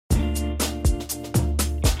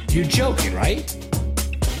You're joking, right?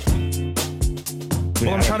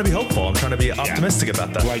 Well, I'm trying to be hopeful. I'm trying to be optimistic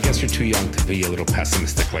about that. Well, I guess you're too young to be a little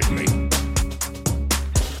pessimistic like me.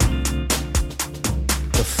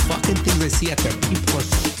 The fucking things I see out there, people are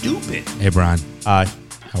stupid. Hey, Brian. Hi.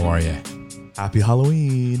 How are you? Happy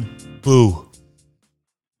Halloween. Boo.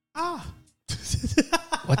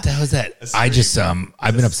 What the hell is that? I just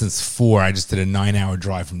I've been up since 4. I just did a 9-hour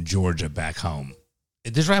drive from Georgia back home.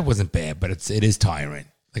 The drive wasn't bad, but it is tiring.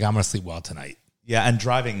 Like, I'm gonna sleep well tonight. Yeah, and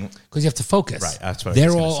driving. Because you have to focus. Right, that's what I They're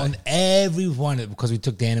was gonna all say. on everyone, because we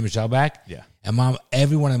took Dan and Michelle back. Yeah. And Mom,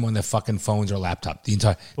 every one of them on their fucking phones or laptop. The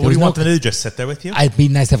entire. But what do you want them to do? Just sit there with you? It'd be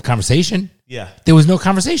nice to have a conversation. Yeah. There was no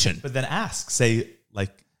conversation. But then ask. Say,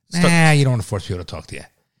 like. Nah, you don't want to force people to talk to you.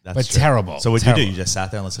 That's but true. terrible. So what terrible. you do? You just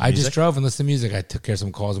sat there and listened to I music? just drove and listened to music. I took care of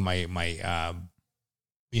some calls with my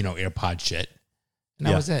AirPod shit. And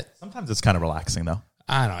that was it. Sometimes it's kind of relaxing, though.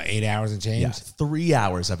 I don't know, 8 hours and change. Yeah. 3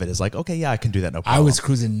 hours of it is like, okay, yeah, I can do that, no problem. I was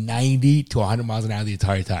cruising 90 to 100 miles an hour the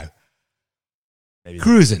entire time. Maybe.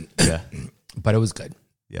 Cruising. Yeah. But it was good.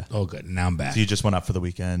 Yeah. All good. Now I'm back. So you just went up for the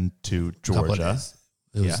weekend to Couple of Georgia. days.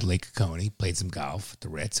 It was Lake Coney. Played some golf at the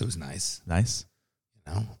Ritz. It was nice. Nice.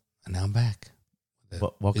 You know? And now I'm back.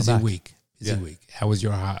 Welcome Busy back. week. Busy week. How was you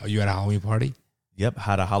had a Halloween party? Yep.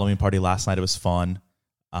 Had a Halloween party last night. It was fun.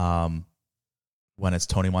 When it's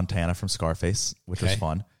Tony Montana from Scarface, which was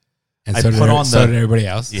fun. And I so, put on so did everybody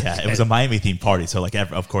else. Yeah, it was a Miami themed party, so like,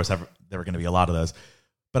 of course, there were going to be a lot of those.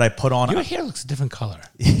 But I put on. Your hair looks a different color.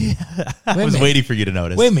 I was waiting for you to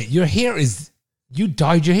notice. Wait a minute, your hair you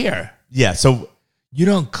dyed your hair. Yeah, so You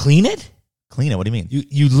don't clean it? clean it. What do you mean?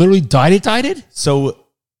 You literally dyed it? So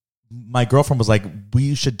my girlfriend was like,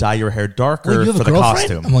 "We should dye your hair darker Wait, you have for a the girlfriend?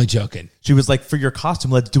 costume." I'm only joking. She was like, "For your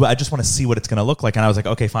costume, let's do it. I just want to see what it's going to look like." And I was like,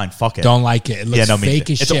 "Okay, fine, fuck it." Don't like it. It looks fake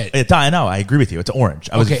as shit. I know. I agree with you. It's orange.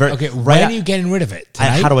 I was Okay. When are you getting rid of it?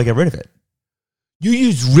 Tonight? How do I get rid of it? You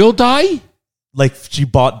use real dye? Like, she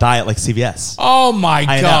bought dye at like CVS. Oh my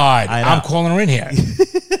God. I know. I'm calling her in here.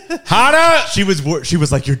 Hannah! She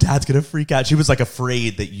was like, "Your dad's gonna freak out." She was like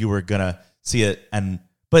afraid that you were gonna see it,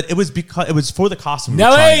 but it was because it was for the costume.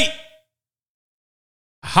 Nelly!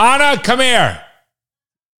 Hannah, come here.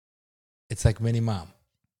 It's like mini mom.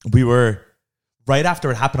 We were right after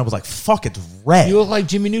it happened. I was like, "Fuck, it's red." You look like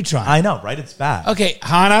Jimmy Neutron. I know, right? It's bad. Okay,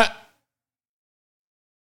 Hannah.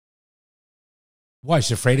 What, is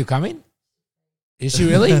she afraid of coming? Is she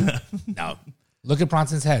really? No. Look at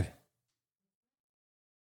Bronson's head.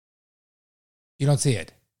 You don't see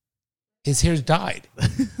it. His hair's dyed.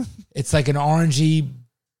 It's like an orangey.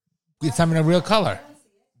 It's not even a real color.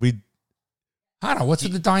 Hannah, what's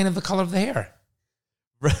with the dyeing of the color of the hair?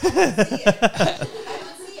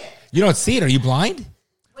 You don't see it. Are you blind?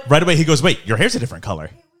 Right away, he goes, "Wait, your hair's a different color."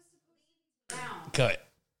 Good.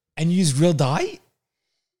 And you use real dye?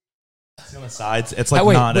 See on the sides, it's like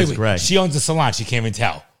wait, not as gray. She owns a salon. She can't even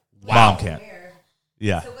tell. Wow. Mom can't.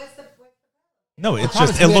 Yeah. So what's the No, it's Promise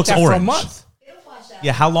just me it like looks that for a orange. month. It'll wash out.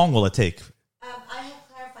 Yeah. How long will it take? I have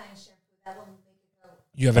clarifying shampoo. That will make it go.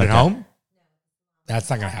 You have it at Okay. home? That's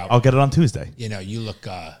not going to help. I'll get it on Tuesday. You know, you look.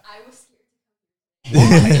 I was scared. I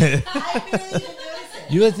really didn't notice it.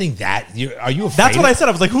 You would think that. Are you afraid? That's what I said.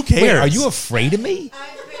 I was like, "Who cares?" Wait, are you afraid of me?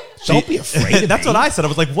 Don't be afraid of That's me. what I said. I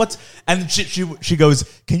was like, "What's?" And she goes,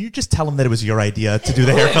 "Can you just tell him that it was your idea to do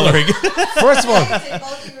the hair coloring?" First of all,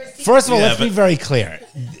 Yeah, let's be but- very clear.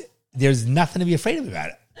 There's nothing to be afraid of about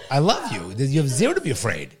it. I love you. You have zero to be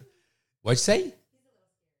afraid. What'd you say?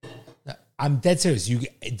 I'm dead serious. You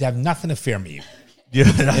have nothing to fear me.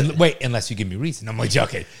 Wait, unless you give me reason. I'm like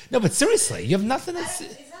joking. No, but seriously, you have nothing to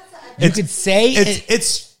say. You could say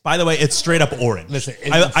it's. By the way, it's straight up orange. Listen,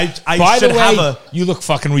 I by should the way, have a. you look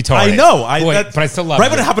fucking retarded. I know. But I still love right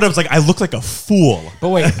you. when it happened, I was like, I look like a fool. But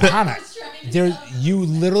wait, Hannah, you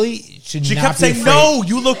literally should She not kept be saying, afraid. "No,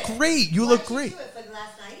 you look great. You look great." Like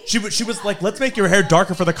last night? She was like, "Let's make your hair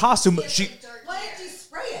darker for the costume." Why didn't you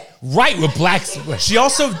spray it? Right, with blacks. She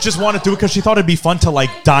also just wanted to do it because she thought it'd be fun to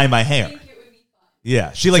like dye my hair.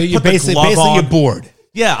 Yeah, she like So you put the basically glove on. you're bored.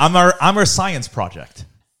 Yeah, I'm her science project.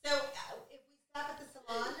 So if we stop at the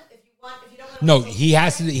salon, if you don't want No, he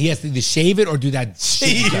has to either shave it or do that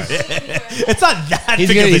shit. It's not that He's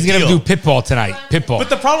big of a gonna deal. do pitball tonight. Pitball.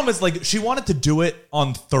 But the problem is, like, she wanted to do it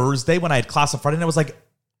on Thursday when I had class on Friday, and I was like,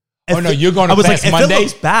 Oh, no, you're going to I was class like, Monday? If it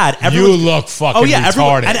looks bad, You everyone's- look fucking Oh yeah,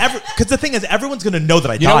 everyone, retarded. because the thing is, everyone's gonna know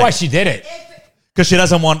that I You know died. why she did it? Because she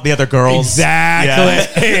doesn't want the other girls.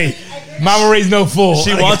 Exactly. Yeah. Hey, Mama raised no fool.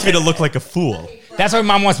 She wants me to look like a fool. That's why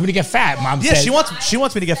Mom wants me to get fat. Mom Yeah, said, she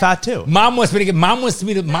wants me to get fat too. Mom wants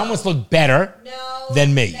to look better No,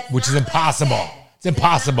 than me, that's which is not what I impossible. said. It's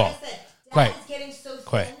impossible. That's not what I said. Quiet. Dad's getting so thin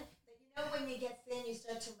Quiet. that, you know, when you get thin, you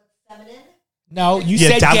start to look feminine? No, you Yeah,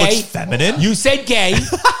 said dad gay. looks feminine. You said gay.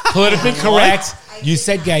 Politically correct. You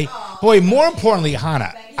said gay. Boy, more importantly,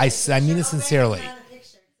 Hannah, I mean it sincerely. On the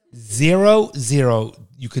picture. 0-0.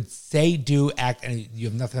 You could say, do, act, and you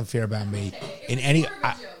have nothing to fear about me. In any,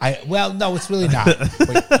 well, no, it's really not. Wait, you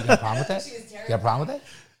got a problem with that? You got a problem with that?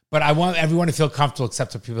 But I want everyone to feel comfortable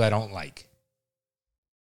except for people I don't like.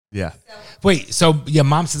 Yeah. Wait, so your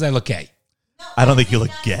mom says I look gay. I don't think you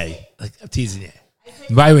look gay. Like, I'm teasing you.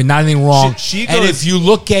 By the way, not anything wrong. She And goes- if you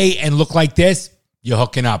look gay and look like this, you're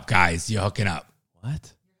hooking up, guys. You're hooking up.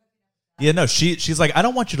 What? Yeah, no, she's like, I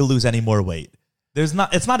don't want you to lose any more weight. It's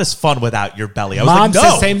not as fun without your belly. I was Mom like, no.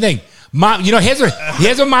 says the same thing. Mom,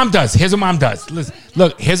 here's what mom does. Here's what mom does. Listen,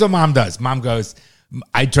 look, here's what mom does. Mom goes,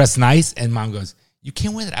 I dress nice, and mom goes, you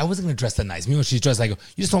can't wear that. I wasn't going to dress that nice. Meanwhile, she's dressed like, you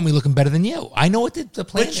just want me looking better than you. I know what the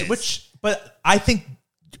plan is. But I think,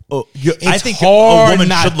 I It's think hard a woman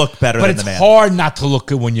not- should look better but than the man. it's hard not to look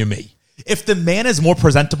good when you're me. If the man is more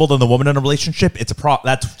presentable than the woman in a relationship, it's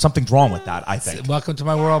that's something's wrong with that. I think. Welcome to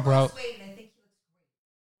my world, bro. Wait, and I think he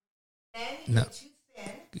looks great. Then No. you're too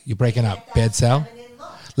thin. You're breaking up. Get Bad that cell. feminine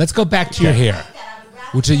look. Let's go back to your hair. That I would rather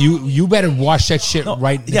Which is you better wash that shit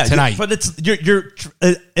right tonight. But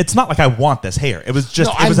it's not like I want this hair. It was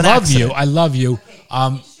just No, it was I an love accident. you. I love you. Okay,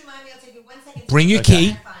 can you just remind me, I'll take you 1 second. Bring your Okay.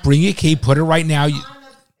 key. Bring your key. Put it right now. It's on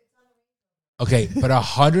the- Okay, but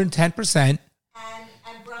 110%.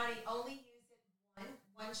 And Bronny, only use it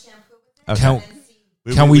one shampoo with it. Okay. Can, And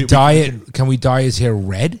then see. can we dye it? Can we dye his hair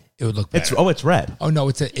red? It would look better. It's red. Oh no,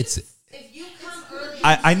 it's If you come early,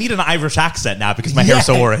 I need an Irish accent now because my hair's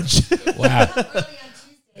so Yeah. orange. wow, early on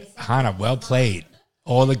Tuesdays. Hannah, well played.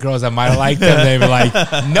 All the girls that might have liked him, they were like,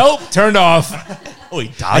 nope, turned off. Oh, he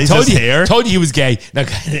I dyes told his you, hair. told you he was gay. No,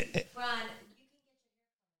 Ron,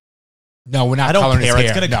 no, we're not I don't coloring his care. hair.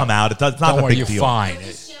 It's going to No. come out. It's not Don't a worry, big you're deal. fine.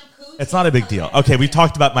 this shampoo. It's not a big deal. Okay, we've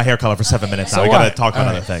talked about my hair color for 7 minutes now. So We got to what? talk about All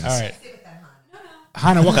other right, things. All right, Stay with that,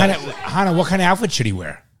 Hannah. Hannah, what kind of outfit should he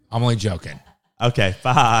wear? I'm only joking. Okay,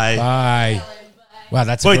 bye. Bye. Wow,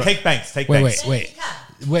 that's Wait, a, take banks. Take wait, banks. wait.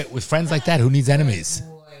 With friends like that, who needs enemies?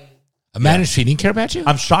 Imagine she didn't care about you.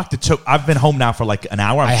 I'm shocked it took. I've been home now for like an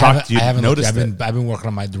hour. I'm shocked you looked. noticed I've it. been working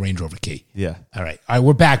on the Range Rover key. Yeah. All right,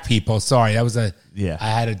 we're back, people. Sorry, that was Yeah. I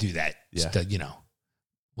had to do that. Yeah. Just to,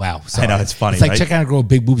 wow. Sorry. know, it's funny, It's like right? checking out a girl with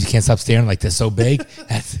big boobs. You can't stop staring like they're so big.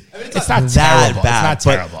 It's not That terrible. bad, It's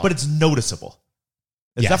not terrible. but it's noticeable.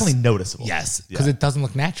 It's Yes. definitely noticeable. yes, because Yeah. it doesn't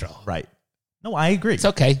look natural. Right. No, I agree. It's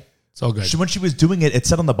okay. It's all good. When she was doing it, it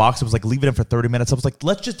said on the box, it was like, leave it in for 30 minutes. I was like,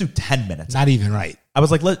 let's just do 10 minutes. Not even right. I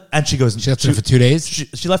was like, and she goes, She left it for 2 days.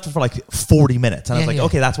 She left it for like 40 minutes. And I was Yeah, like, yeah.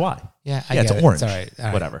 okay, that's why. Yeah, I Yeah, it's get it. orange. It's all right. All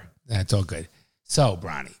right. Whatever. That's all good. So,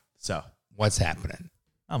 Bronny, So, what's happening?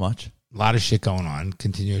 not much. A lot of shit going on.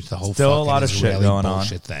 Continues the whole Still a fucking lot of shit Israeli going on.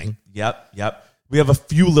 bullshit thing. Yep. We have a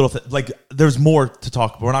few little things. Like, there's more to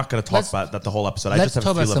talk, but we're not going to talk Let's- about that the whole episode. I Let's just have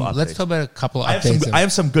talk a few about little some. updates. Let's talk about a couple of I have updates. I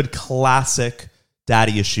have some good classic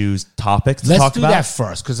daddy issues topics to Let's talk do about. that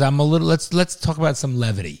first because I'm a little. Let's talk about some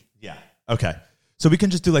levity. Yeah. Okay. So we can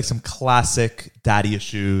just do like some classic daddy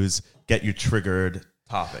issues, get you triggered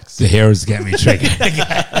topics. The hairs get me triggered.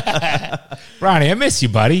 Ronnie, I miss you,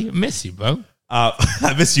 buddy. I miss you, bro.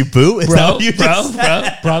 I miss you, boo. Is that Bro, what you bro, just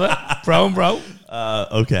said? bro.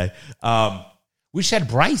 Okay. We should have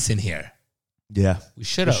Bryce in here. Yeah. We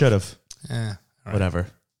should We have. should have. Yeah. All right. Whatever.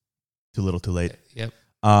 Too little, too late. Yep.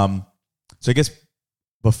 So I guess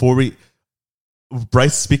before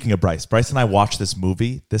speaking of Bryce and I watched this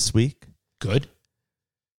movie this week. Good.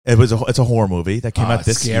 It's a horror movie that came out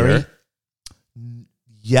this scary? year.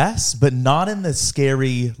 Yes, but not in the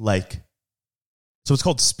scary, like, so it's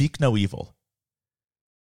called Speak No Evil.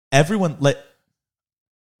 Everyone, like,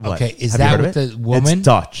 what? Okay, is Have you that heard of with it? the woman? It's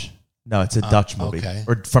Dutch. No, it's a Dutch movie. okay.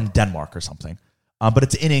 Or from Denmark or something. But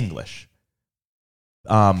it's in English.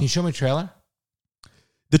 Can you show me a trailer?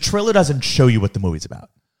 The trailer doesn't show you what the movie's about.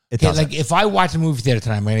 It Okay, doesn't. like if I watch a movie theater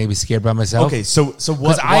tonight, am I going to be scared by myself? Okay, so Because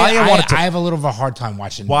why I wanted to I have a little of a hard time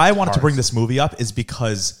watching. why I wanted to bring horrors. this movie up is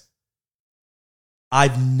because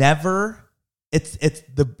I've never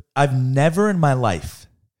in my life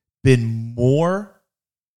been more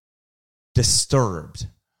disturbed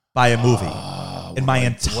by a movie in my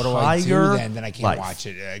entire What do I do then I can't life. watch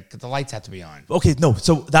it? The lights have to be on. Okay, no,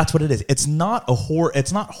 so that's what it is. It's not a horror.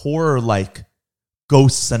 It's not horror like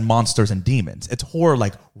ghosts and monsters and demons. It's horror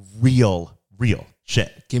like real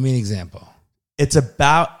shit. Give me an example. It's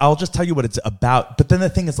about. I'll just tell you what it's about. But then the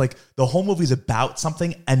thing is, like, the whole movie's about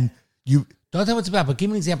something, and you. Don't tell me what it's about, but give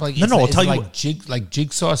me an example. Like, No, I'll tell you like what- like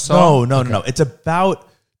Jigsaw Saw. No. It's about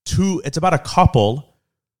It's about a couple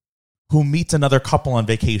who meets another couple on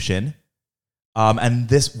vacation. And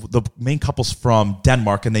the main couple's from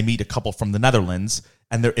Denmark, and they meet a couple from the Netherlands,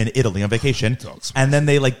 and they're in Italy on vacation. And then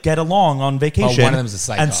they like get along on vacation. one of them's a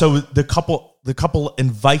psycho. And so the couple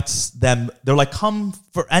invites them. They're like, come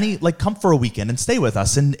for a weekend and stay with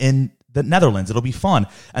us in the Netherlands. It'll be fun.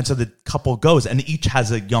 And so the couple goes, and each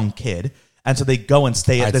has a young kid. And so they go and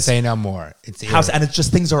stay at this say no more. It's house, and it's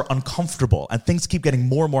just things are uncomfortable, and things keep getting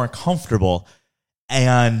more and more uncomfortable.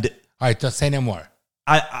 And all right, don't say no more.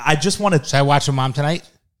 I just want to. Should I watch with Mom tonight?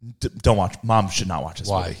 Don't watch. Mom should not watch this.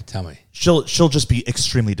 Why? Movie. Tell me. She'll just be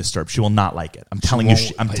extremely disturbed. She will not like it. I'm telling you.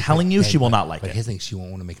 She will not like But it. his thing, she won't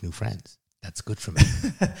want to make new friends. That's good for me.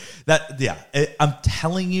 I'm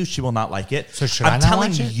telling you, she will not like it. So should I not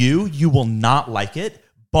watch it? You will not like it,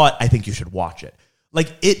 but I think you should watch it.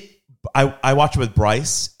 Like it. I watched it with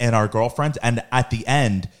Bryce and our girlfriend, and at the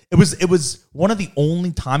end, it was one of the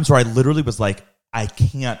only times where I literally was like, I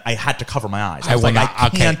can't. I had to cover my eyes. I was like, I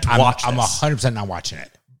can't watch this. I'm 100% not watching it.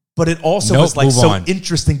 But it also was like so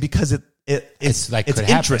interesting because it's like it's could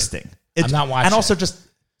happen. interesting. I'm not watching and also it. just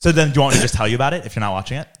so then do you want me to just tell you about it if you're not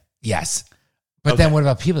watching it? Yes. But then what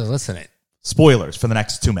about people that listen to it? Spoilers for the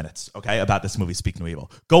next 2 minutes, okay, about this movie, Speak No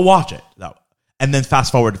Evil. Go watch it though, and then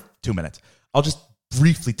fast forward 2 minutes. I'll just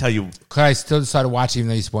briefly tell you. Could I still decide to watch even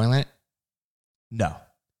though you're spoiling it? No,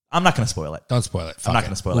 I'm not going to spoil it. Don't spoil it. I'm not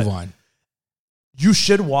going to spoil it. Move on. You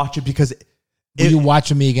should watch it because Will you watch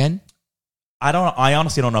with me again? I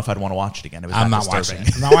honestly don't know if I'd want to watch it again. It was I'm that not disturbing.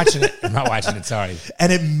 watching it. I'm not watching it. I'm not watching it. Sorry.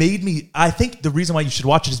 And it made me. I think the reason why you should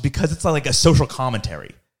watch it is because it's like a social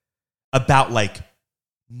commentary about like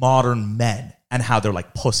modern men and how they're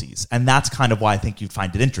like pussies, and that's kind of why I think you'd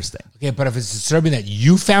find it interesting. Okay, but if it's disturbing that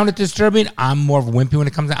you found it disturbing, I'm more of a wimpy when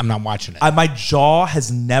it comes to I'm not watching it. My jaw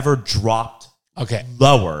has never dropped Okay.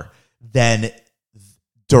 lower than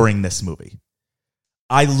during this movie.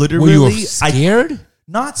 I literally, Were you scared?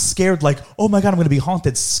 Not scared like, oh my God, I'm going to be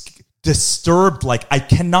haunted. Disturbed like, I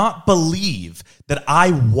cannot believe that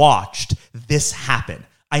I watched this happen.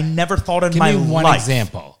 I never thought in my life. Give me one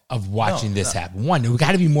example of watching this happen. One. It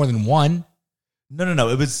got to be more than one. No.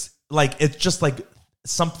 It was like, it's just like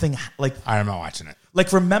something like. I'm not watching it.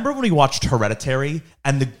 Like, remember when we watched Hereditary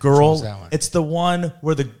and the girl, that one? it's the one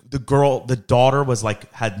where the daughter was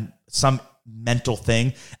like, had some mental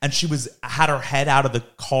thing and she had her head out of the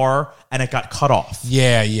car and it got cut off.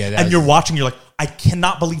 Yeah. And you're watching, you're like, I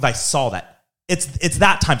cannot believe I saw that. It's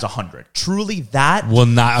that times 100. Truly that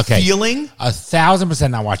feeling.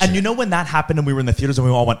 1,000% not watching And you know when that happened and we were in the theaters and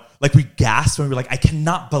we all went, like we gasped and we were like, I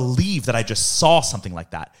cannot believe that I just saw something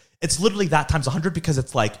like that. It's literally that times 100 because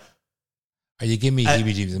it's like, are you giving me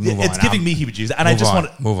heebie-jeebies? Move on. It's giving me heebie-jeebies. And I just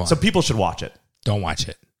want to move on. So people should watch it. Don't watch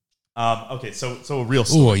it. Okay, so a real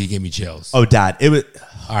story. Ooh, you gave me chills. Oh, Dad, it was.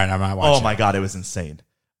 All right, I'm not watching. Oh my God, it was insane.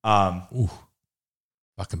 Ooh,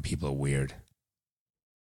 fucking people are weird.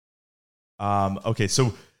 Okay,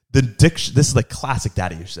 so the diction. This is like classic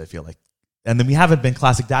daddy issues. I feel like, and then we haven't been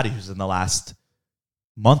classic daddy issues in the last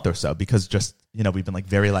month or so because just we've been like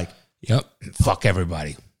very like. Yep. Fuck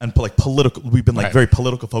everybody. And like political. We've been like Right. very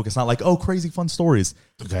political focused, not like crazy fun stories.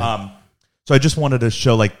 Okay. So I just wanted to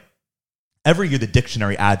show like every year the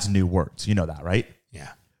dictionary adds new words. You know that, right? Yeah.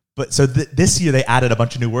 But so this year they added a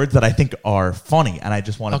bunch of new words that I think are funny, and I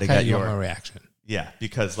just wanted to get you your want my reaction. Yeah,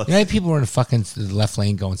 because You know, how people were in the fucking left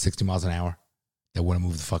lane going 60 miles an hour that wouldn't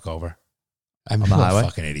move the fuck over. I mean, On the people are highway?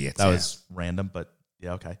 fucking idiots. that yeah. was random, but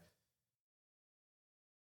yeah, okay.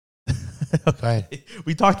 Go ahead.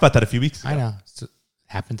 We talked about that a few weeks ago. I know. It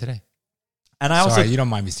happened today. And I also, you don't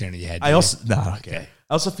mind me staring at your head. I do you? also, no, okay.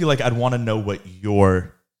 I also feel like I'd want to know what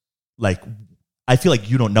your, like, I feel like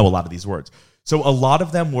you don't know a lot of these words. So a lot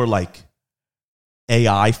of them were like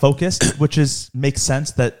AI focused, which makes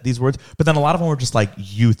sense that these words, but then a lot of them were just like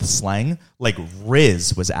youth slang. Like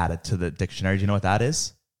Riz was added to the dictionary. Do you know what that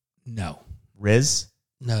is? No. Riz?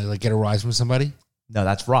 No, like get a rise from somebody? No,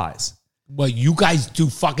 that's rise. Well, you guys do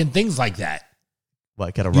fucking things like that.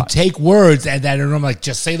 Like get a You rise. take words and then I'm like,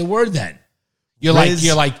 just say the word then. You're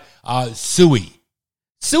Riz- like sui.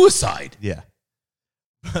 Suicide. Yeah.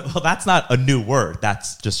 Well, that's not a new word.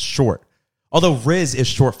 That's just short. Although Riz is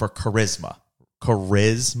short for charisma.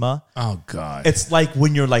 Charisma. Oh God. It's like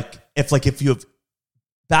when you're like, if you have,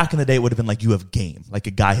 back in the day, it would have been like you have game. Like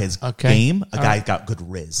a guy has game. A guy got good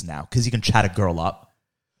Riz now because you can chat a girl up.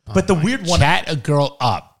 But the weird one. Chat a girl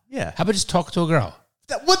up. Yeah. How about just talk to a girl?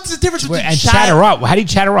 What's the difference between And chat her up. How do you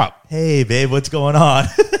chat her up? Hey, babe, what's going on?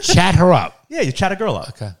 Chat her up. Yeah, you chat a girl up.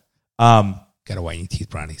 Okay. Um, Gotta whiten your teeth,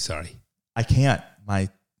 Bronny. Sorry. I can't. And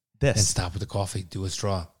This. stop with the coffee. Do a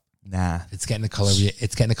straw. Nah. It's getting the color of your.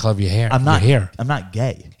 It's getting the color of your hair. I'm not. Your hair. I'm not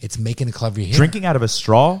gay. It's making the color of your hair. Drinking out of a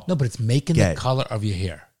straw. No, but it's making Gay. the color of your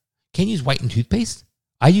hair. Can't use whitening toothpaste?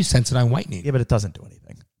 I use Sensodyne whitening. Yeah, but it doesn't do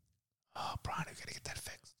anything. Oh, Brian, I gotta get that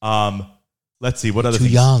fixed. Let's see what other Too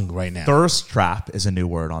things. young right now. Thirst trap is a new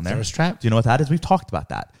word on there. Thirst trap? Do you know what that is? We've talked about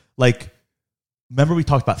that. Like, remember we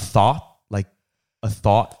talked about thought? Like a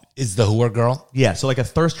thought. Is the whore girl? Yeah. So like a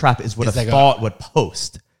thirst trap is what It's a like thought would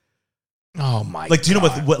post. Oh my! Like, do you know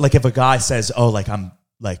what? Like, if a guy says, "Oh, like I'm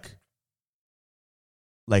I'm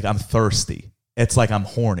thirsty," it's like I'm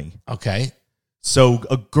horny. Okay. So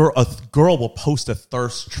a girl will post a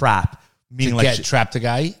thirst trap, meaning To like get trapped a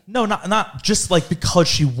guy? no, not just like because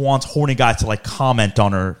she wants horny guys to like comment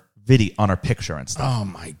on her video, on her picture and stuff. Oh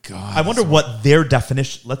my God. I wonder what their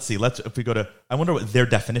definition. Let's see. If we go to. I wonder what their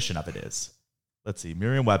definition of it is. Let's see.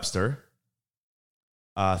 Merriam-Webster.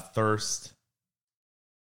 Thirst.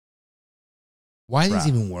 Why are trap.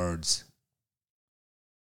 these even words?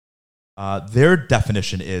 Their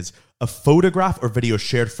definition is a photograph or video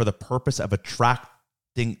shared for the purpose of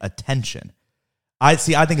attracting attention. I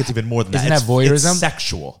think it's even more than Isn't that. that voyeurism? It's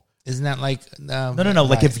sexual. Isn't that like No.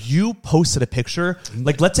 Like if you posted a picture,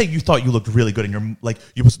 like let's say you thought you looked really good and you're like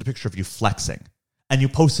you posted a picture of you flexing, and you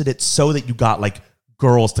posted it so that you got like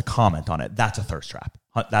girls to comment on it. That's a thirst trap.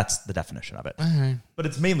 That's the definition of it. But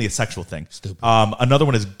it's mainly a sexual thing. Stupid. Another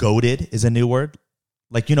one is goated is a new word.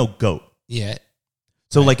 Like goat. Yeah.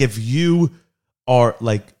 So like if you are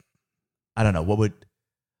like, I don't know, what would,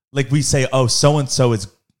 like we say, oh, so-and-so is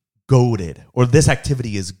goated, or this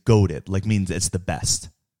activity is goated, like means it's the best.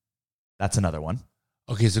 That's another one.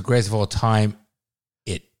 Okay, so greatest of all time,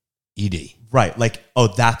 ED. Right. Like,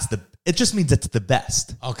 oh, it just means it's the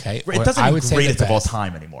best. Okay. It or doesn't I mean would say greatest the of all best.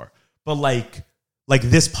 time anymore. But like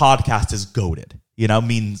this podcast is goated,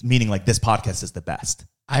 meaning like this podcast is the best.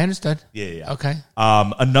 I understood. Yeah. Okay.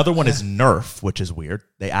 Another one is Nerf, which is weird.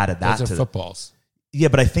 They added that Those to are footballs. Yeah,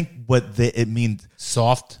 but I think it means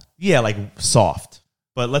Soft. yeah, like soft.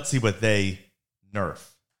 But let's see what they nerf.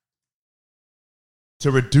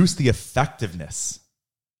 To reduce the effectiveness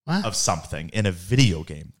What? of something in a video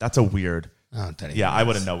game. That's a weird. Oh, that Yeah, I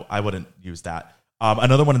wouldn't know. I wouldn't use that.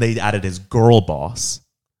 Another one they added is Girl Boss.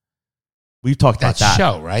 We've talked That about that.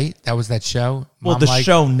 show, right? That was that show. Well, Mom the Like-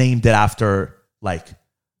 show named it after like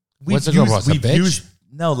What's a girl boss, a bitch?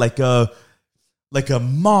 like a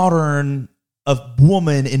modern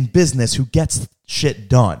woman in business who gets shit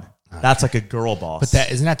done. That's like a girl boss. But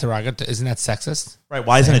that isn't that derogatory? Isn't that sexist? right?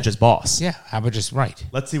 Why isn't it just boss? Yeah. How about just right?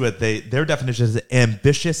 Let's see what their definition is: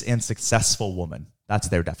 ambitious and successful woman. That's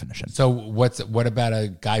their definition. So what about a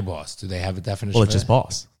guy boss? Do they have a definition? Well, it's for just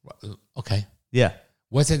that? boss. Okay. Yeah,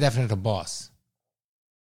 What's the definition of boss?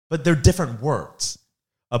 but they're different words.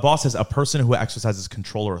 A boss is a person who exercises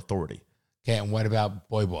control or authority. Okay. And what about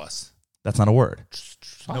boy boss? That's not a word.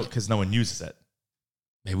 Try No, it. because no one uses it.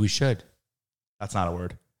 Maybe we should. That's not a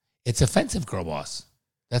word. It's offensive, girl boss.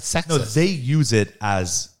 That's sexist. No, they use it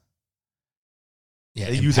as yeah,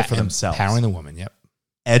 they use it for themselves. Empowering the woman. Yep.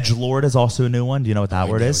 edgelord is also a new one. Do you know what that I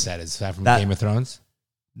word know is? what that is. Is that from That- Game of Thrones?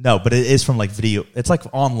 No, but it is from like video. It's like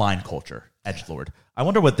online culture. Edgelord. I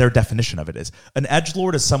wonder what their definition of it is. An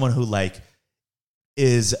edgelord is someone who like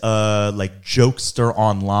is a like jokester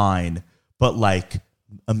online, but like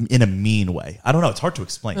in a mean way. I don't know. It's hard to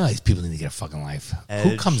explain. Oh, these people need to get a fucking life.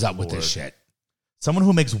 Who comes up with this Edgelord. shit? Someone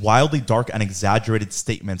who makes wildly dark and exaggerated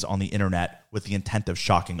statements on the internet with the intent of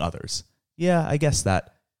shocking others. Yeah, I guess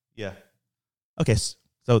that. Yeah. Okay,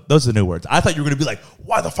 so those are the new words. I thought you were going to be like,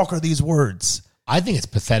 why the fuck are these words? I think it's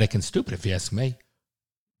pathetic and stupid, if you ask me.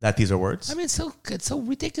 That these are words? I mean, it's so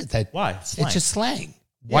ridiculous that Why? Slang. it's just slang.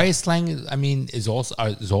 Why is slang? I mean, is all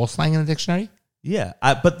slang in the dictionary? Yeah,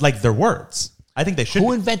 but like they're words. I think they should. Who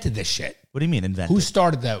be. invented this shit? What do you mean invented? Who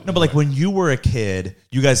started that? No, but like when you were a kid,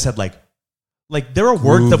 you guys said like there are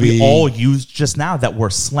words that we Groovy. all used just now that were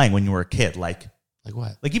slang when you were a kid. Like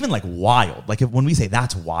what? even like wild. Like when we say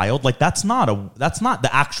that's wild, like that's not the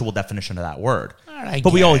actual definition of that word. All right,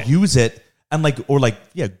 But we get all it. use it, and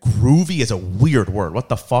groovy is a weird word. What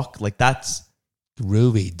the fuck? Like that's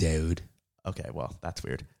Groovy, dude. okay. Well, that's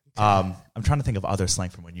weird. I'm trying to think of other slang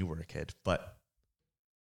from when you were a kid, but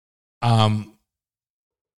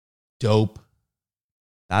Dope.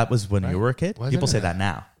 that was when Right. you were a kid. Was People it? say that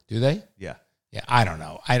now. Do they? Yeah. Yeah, I don't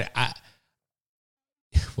know. I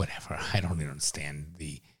whatever. I don't even understand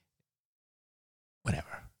the whatever.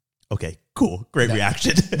 Okay. Cool. Great No.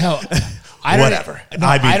 reaction. No, I don't. Whatever. No,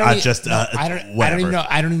 I mean, don't I e- just, no, I don't whatever. even know.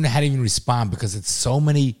 I don't even know how to even respond because it's so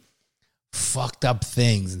many fucked up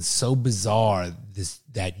things and so bizarre.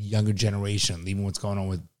 That younger generation, even what's going on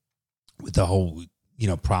with the whole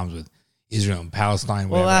problems with Israel and Palestine.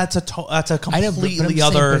 Well, Whatever. that's a I know, but I'm completely saying,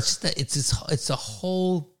 other. but it's a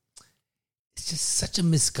whole. it's just such a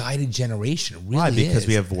misguided generation. It really Why? Because is.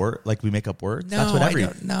 we have we make up words. No, That's what I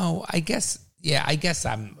don't know. I guess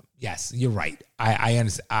yes, you're right. I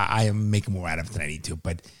understand. I am making more out of it than I need to,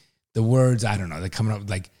 but the words, I don't know. They're coming up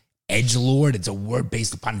like edgelord. It's a word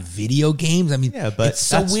based upon video games. I mean, Yeah, but it's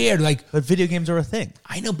so that's- weird. Like, But video games are a thing.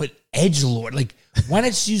 I know, but edgelord, like, why not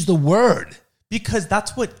just use the word? Because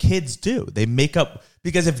that's what kids do. They make up.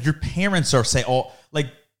 Because if your parents are saying, "Oh, like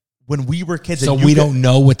when we were kids," So and you we could- don't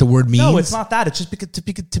know what the word means. No, it's not that. It's just because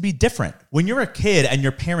to be different. When you're a kid and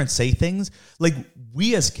your parents say things, like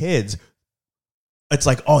we as kids, it's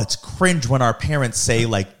like, oh, it's cringe when our parents say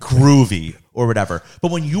like groovy or whatever.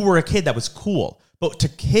 But when you were a kid, that was cool. But to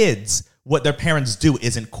kids, what their parents do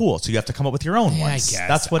isn't cool. So you have to come up with your own Yeah, I ones. guess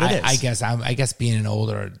That's what it is. I guess being an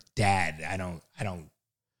older dad, I don't.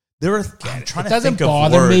 There are. I'm trying It to doesn't think of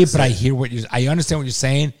bother me, words but I that- hear I understand what you're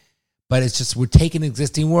saying. But it's just we're taking an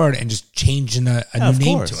existing word and just changing a Yeah, new of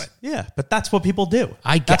name course. to it. Yeah, but that's what people do.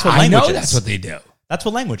 That's what I know language is. that's what they do. That's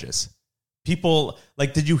what language is. People,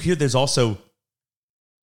 like, did you hear there's also,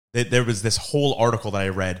 there was this whole article that I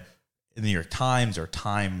read in the New York Times or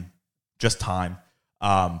just Time.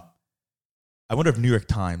 I wonder if New York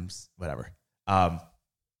Times, whatever,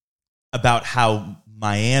 about how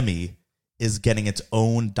Miami is getting its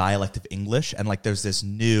own dialect of English. And like, there's this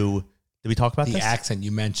new, did we talk about The this? accent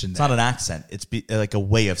you mentioned. It's not an accent. It's like a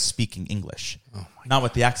way of speaking English. Oh my Not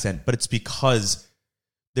with the accent, but it's because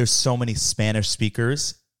there's so many Spanish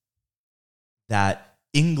speakers that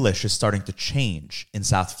English is starting to change in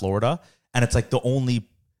South Florida. And it's like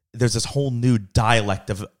there's this whole new dialect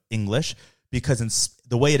of English because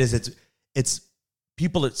the way it is, it's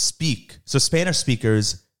people that speak. So Spanish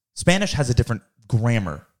has a different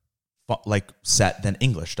grammar like set than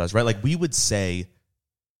English does, right? Like we would say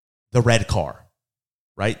the red car,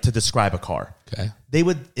 right? To describe a car. Okay. They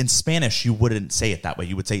would, in Spanish, you wouldn't say it that way.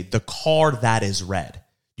 You would say the car that is red.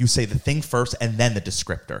 You say the thing first and then the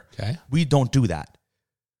descriptor. Okay. We don't do that.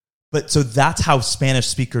 But so that's how Spanish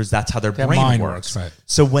speakers, that's how their Their brain mind works. works, right.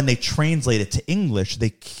 So when they translate it to English,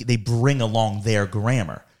 they bring along their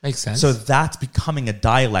grammar. Makes sense. So that's becoming a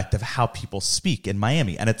dialect of how people speak in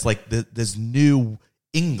Miami. And it's like this new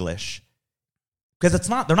English, because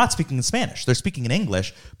they're not speaking in Spanish. They're speaking in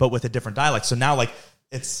English, but with a different dialect. So now like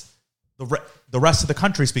it's the rest of the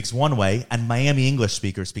country speaks one way and Miami English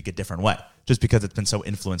speakers speak a different way just because it's been so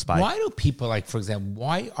influenced by, why do people, like, for example,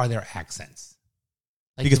 why are there accents?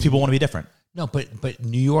 Like, because people want to be different. No, but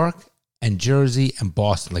New York and Jersey and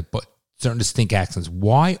Boston, like, but certain distinct accents.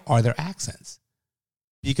 Why are there accents?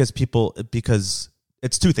 Because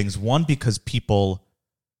it's two things. One, because people,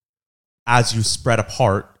 as you spread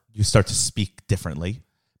apart, you start to speak differently.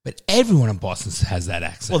 But everyone in Boston has that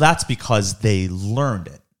accent. Well, that's because they learned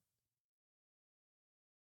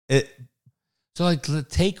it. So, like,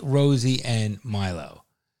 take Rosie and Milo.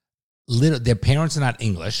 Their parents are not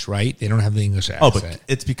English, right? They don't have the English accent. Oh, but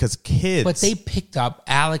it's because kids. But they picked up,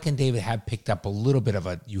 Alec and David have picked up a little bit of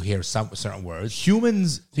you hear some certain words.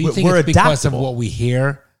 humans, So you think we're it's because adaptable. of what we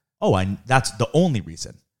hear? Oh, that's the only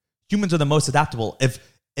reason. Humans are the most adaptable. If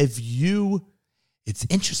you, It's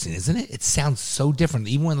interesting, isn't it? It sounds so different.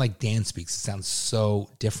 Even when, like, Dan speaks, it sounds so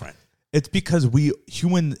different. it's because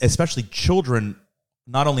humans, especially children,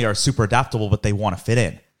 not only are super adaptable, but they want to fit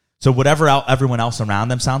in. So whatever everyone else around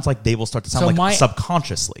them sounds like, they will start to sound like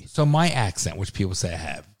subconsciously. So my accent, which people say I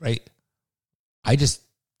have, right?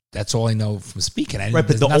 That's all I know from speaking. Right, but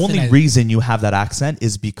there's the nothing only reason you have that accent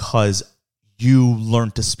is because you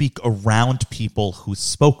learned to speak around people who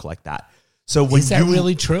spoke like that. So when Is that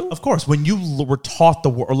really true? Of course, when you were taught the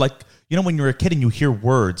word, like, you know, when you're a kid and you hear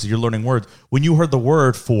words, you're learning words. When you heard the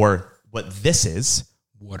word for what this is,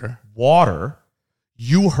 water,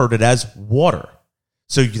 you heard it as water.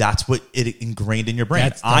 So that's what it ingrained in your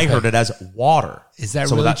brain. I heard it as water. Is that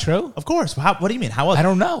really true? Of course. What do you mean? How else? I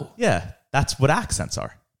don't know. Yeah, that's what accents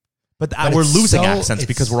are. But But we're it's losing so- accents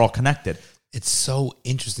because we're all connected. It's so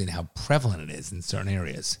interesting how prevalent it is in certain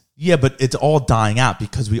areas. Yeah, but it's all dying out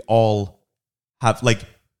because we all have, like,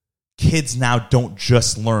 kids now don't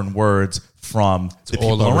just learn words from the all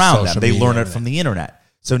people over around them. social They media learn and it from the internet.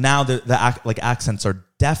 So now the accents are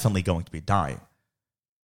definitely going to be dying.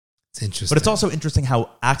 It's interesting. But it's also interesting how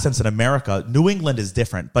accents in America, New England is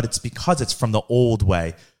different, but it's because it's from the old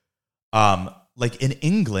way. Like in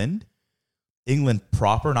England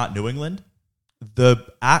proper, not New England,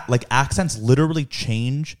 accents literally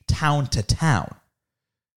change town to town.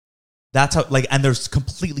 That's how, like, and there's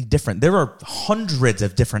completely different. There are hundreds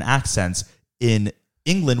of different accents in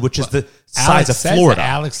England, which is the size of Florida.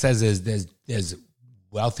 Alex says there's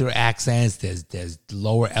wealthier accents, there's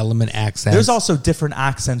lower element accents. There's also different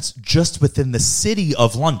accents just within the city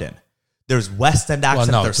of London. There's West End Well,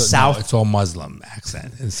 accent. no, There's it's, South. it's all Muslim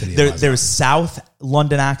accent in the city. Of Muslim. There's South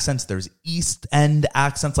London accents. There's East End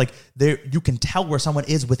accents. Like there, you can tell where someone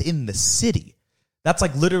is within the city. That's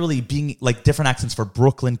like literally being like different accents for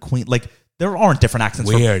Brooklyn, Queens. Like there aren't different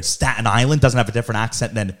accents. Weird. For Staten Island doesn't have a different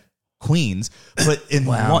accent than Queens, but in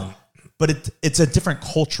Wow. one, but it's a different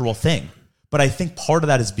cultural thing. But I think part of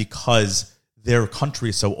that is because their country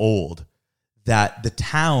is so old that the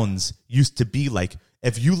towns used to be like,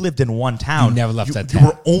 if you lived in one town, You never left that you town.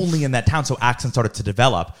 were only in that town, so accents started to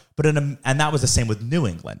develop. But and that was the same with New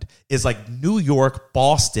England. Is like New York,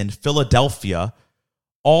 Boston, Philadelphia,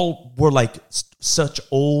 all were like such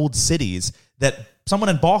old cities that someone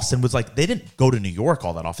in Boston was like, they didn't go to New York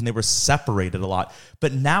all that often. They were separated a lot.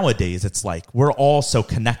 But nowadays, it's like we're all so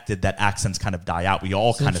connected that accents kind of die out. We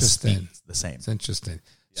all kind of speak interesting. the same. It's interesting.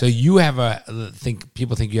 So you have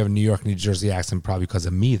people think you have a New York, New Jersey accent probably because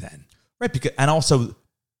of me then. Right, because and also,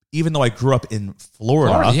 even though I grew up in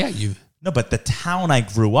Florida, no, but the town I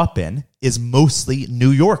grew up in is mostly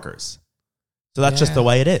New Yorkers, so that's just the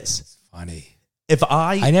way it is. Funny. If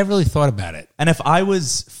I never really thought about it. and if I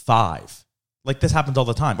was 5, like this happens all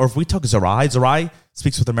the time, or if we took Zerai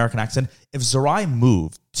speaks with American accent. If Zerai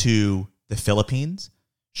moved to the Philippines,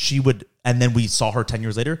 she would, and then we saw her 10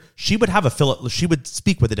 years later, she would have she would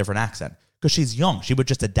speak with a different accent because she's young. She would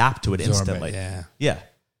just adapt to it Absorb it, instantly. yeah.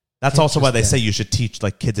 That's also why they say Interesting. you should teach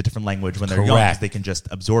like kids a different language when they're young, because Correct. they can just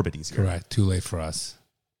absorb it easier. Correct. Too late for us.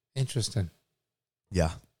 Interesting.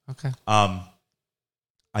 Yeah. Okay.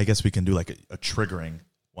 I guess we can do like a triggering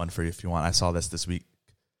one for you if you want. I saw this week.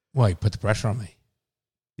 Well, you put the pressure on me.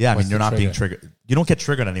 Yeah, I What's mean, you're the not being trigger? triggered. You don't get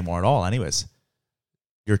triggered anymore at all, anyways.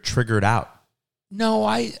 You're triggered out. No,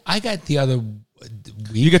 I got the other week.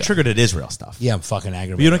 You get triggered at Israel stuff. Yeah, I'm fucking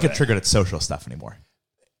aggravated. But you don't by get that. triggered at social stuff anymore.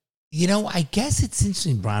 You know, I guess it's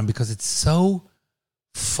interesting, Brian, because it's so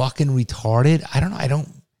fucking retarded. I don't know.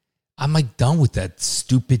 I'm like done with that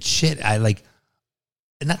stupid shit. I like,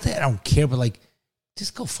 not that I don't care, but like,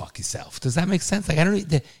 just go fuck yourself. Does that make sense? Like, I don't.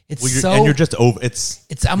 It's Well, so. and you're just over.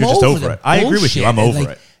 I'm you're just over over the it. I agree with you. bullshit. I'm over Like,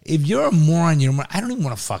 it. If you're a moron, you're a moron. I don't even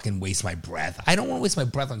want to fucking waste my breath. I don't want to waste my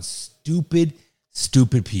breath on stupid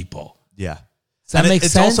people. Yeah. Does that make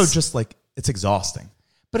it's sense? also just like it's exhausting.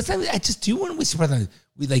 But it's not, I just do want to waste your breath on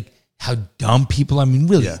like how dumb people. I mean,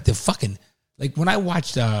 really, Yeah. they're fucking like when I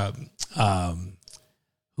watched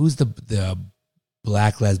who's the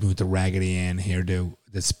black lesbian with the Raggedy Ann hairdo,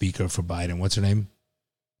 the speaker for Biden. What's her name?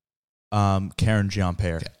 Karen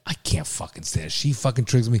Jean-Pierre. I can't fucking stand it. She fucking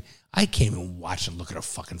triggers me. I can't even watch and look at her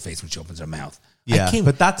fucking face when she opens her mouth. I Yeah, can't,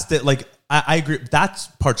 but that's the like. I agree. That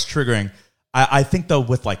part's triggering. I think though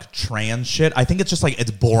with like trans shit, I think it's just like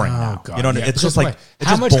it's boring now. God, You know what I yeah, mean? It's because just like it's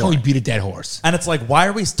how just much can boring. we beat a dead horse? And it's like, why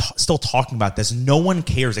are we still talking about this? No one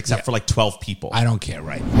cares except Yeah. for like 12 people. I don't care,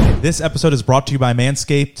 right? This episode is brought to you by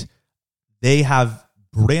Manscaped. They have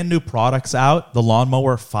brand new products out, the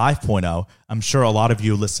Lawnmower 5.0. I'm sure a lot of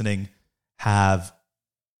you listening have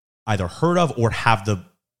either heard of or have the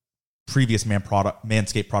previous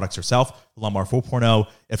Manscaped products yourself. The Lawnmower 4.0.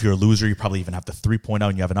 If you're a loser, you probably even have the 3.0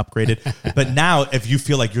 and you haven't upgraded. But now, if you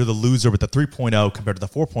feel like you're the loser with the 3.0 compared to the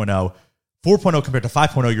 4.0, 4.0 compared to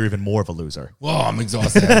 5.0, you're even more of a loser. Whoa, I'm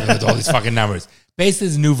exhausted with all these fucking numbers. Basically,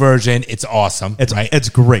 it's a new version. It's awesome. It's right? It's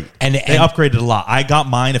great. And- they upgraded a lot. I got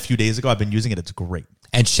mine a few days ago. I've been using it. It's great.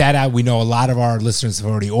 And shout out, we know a lot of our listeners have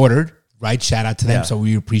already ordered, right? Shout out to them. Yeah. So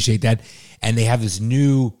we appreciate that. And they have this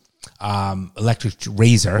new electric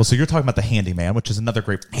razor. Well, so you're talking about the Handyman, which is another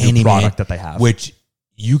great new Handyman, product that they have. which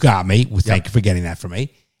you got me. Well, thank you for getting that for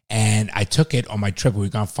me. And I took it on my trip.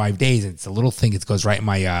 We've gone 5 days. And it's a little thing. It goes right in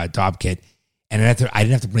my Dob kit. And I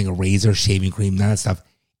didn't have to bring a razor, shaving cream, none of that stuff.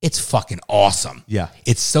 It's fucking awesome. Yeah.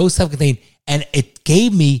 It's so self-contained. And it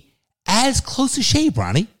gave me as close to shave,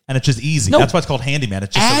 Ronnie. and it's just easy. No. That's why it's called Handyman.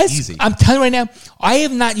 It's just so easy. I'm telling you right now, I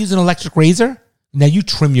have not used an electric razor. Now you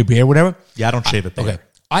trim your beard, whatever. Yeah, I don't shave it there. Okay.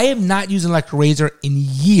 I have not used an electric razor in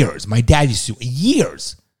years. My dad used to,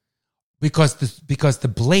 years. Because the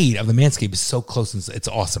blade of the Manscaped is so close and it's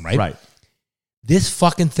awesome, right? Right. This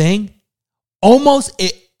fucking thing,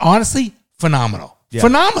 honestly, phenomenal. Yeah.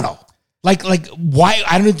 Phenomenal. Like why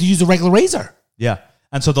I don't have to use a regular razor. Yeah.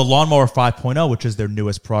 And so the Lawnmower 5.0, which is their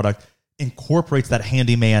newest product, incorporates that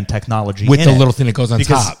Handyman technology With in the it. little thing that goes on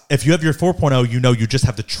Because top. if you have your 4.0, you know you just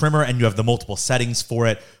have the trimmer and you have the multiple settings for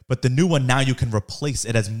it. But the new one, now you can replace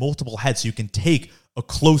it as multiple heads. So you can take a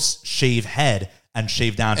close shave head and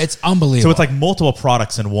shave down. It's unbelievable. So it's like multiple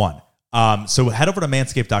products in one. So head over to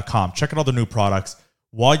manscaped.com, check out all the new products.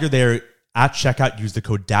 While you're there at checkout, use the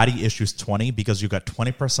code DaddyIssues20 because you got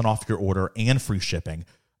 20% off your order and free shipping.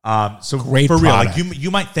 So Great for real, product. like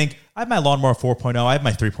you might think, I have my lawnmower 4.0, I have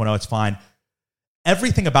my 3.0, it's fine.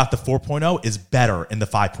 Everything about the 4.0 is better in the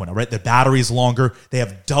 5.0, right? The battery's longer. They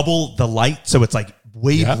have double the light, so it's like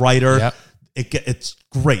way brighter. Yep. It's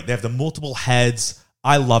great. They have the multiple heads.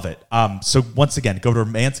 I love it. So once again, go to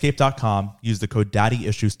manscaped.com, use the code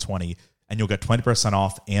DaddyIssues20, and you'll get 20%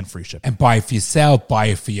 off and free shipping. And buy it for yourself, buy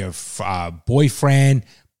it for your boyfriend,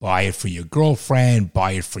 buy it for your girlfriend,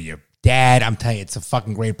 buy it for your dad. I'm telling you, it's a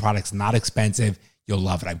fucking great product. It's not expensive. You'll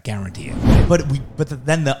love it. I guarantee it. But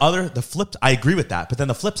then the flip, I agree with that. But then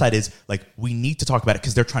the flip side is like, we need to talk about it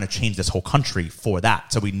because they're trying to change this whole country for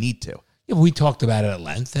that. So we need to. Yeah, we talked about it at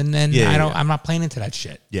length, and then I'm not playing into that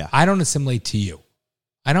shit. Yeah. I don't assimilate to you.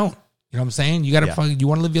 I don't. You know what I'm saying? You gotta Yeah. fucking, you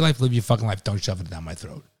want to live your life, live your fucking life. Don't shove it down my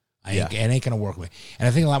throat. It ain't gonna work with me. And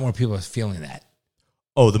I think a lot more people are feeling that.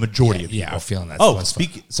 Oh, the majority of people. Yeah, are feeling that. Oh,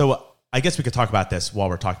 so I guess we could talk about this while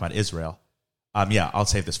we're talking about Israel. Yeah, I'll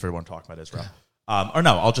save this for when we're talking about Israel. Or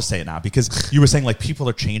no, I'll just say it now because you were saying like people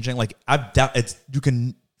are changing. Like you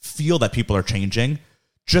can feel that people are changing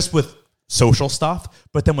just with social stuff,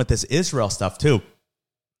 but then with this Israel stuff too.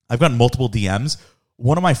 I've gotten multiple DMs.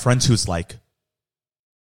 One of my friends who's like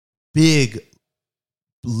big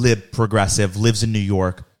lib progressive, lives in New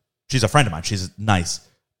York. She's a friend of mine. She's nice.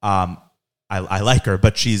 I like her,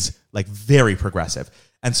 but she's like very progressive.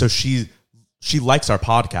 And so she likes our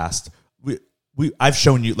podcast. I've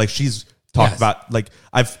shown you, like, she's talked about, like,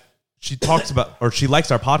 she talks about, or she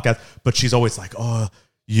likes our podcast, but she's always like, oh,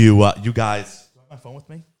 you guys, do I have my phone with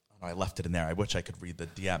me? Oh, I left it in there. I wish I could read the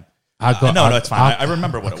DM. No, it's fine. I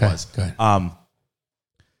remember what it was. Go ahead.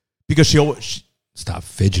 Because she Stop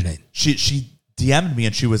fidgeting. She DM'd me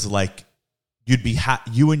and she was like,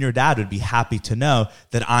 you and your dad would be happy to know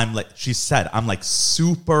that I'm like, she said, I'm like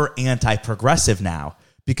super anti-progressive now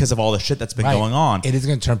because of all the shit that's been going on. It is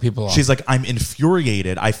going to turn people off. She's like, I'm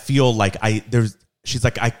infuriated. I feel like she's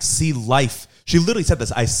like, I see life. She literally said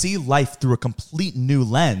this. I see life through a complete new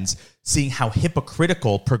lens, seeing how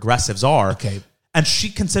hypocritical progressives are. Okay. And she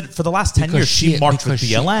considered, for the last 10 years, she marched with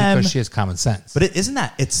BLM. Because she has common sense. But isn't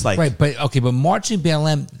that, it's like... Right, but marching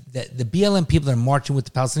BLM, the BLM people that are marching with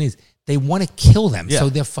the Palestinians, they want to kill them. Yeah.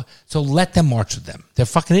 So let them march with them. They're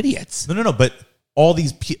fucking idiots. No, but all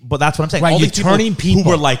these people, but that's what I'm saying. Right, all you're these turning people who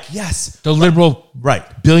were like, yes. The liberal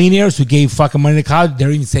billionaires who gave fucking money to college, they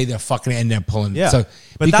don't even say they're fucking, and they're pulling. Yeah. So,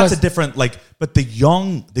 but that's a different, like, but the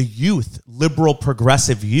youth, liberal,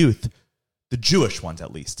 progressive youth, the Jewish ones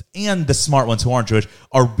at least, and the smart ones who aren't Jewish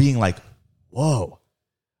are being like, whoa.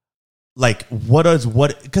 Like,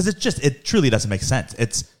 because it truly doesn't make sense.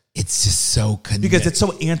 It's just so because it's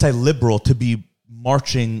so anti-liberal to be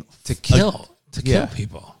marching to kill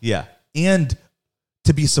people. Yeah. And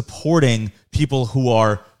to be supporting people who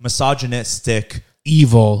are misogynistic,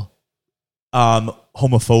 evil,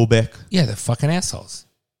 homophobic. Yeah, they're fucking assholes.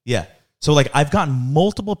 Yeah. So like I've gotten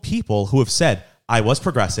multiple people who have said I was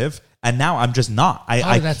progressive and now I'm just not.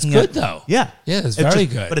 That's good though. Yeah. Yeah, it's very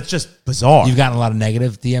good. But it's just bizarre. You've gotten a lot of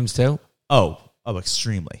negative DMs too? Oh,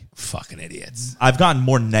 extremely. Fucking idiots. I've gotten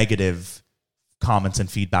more negative comments and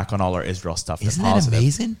feedback on all our Israel stuff. Isn't that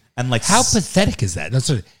amazing? And like, how pathetic is that?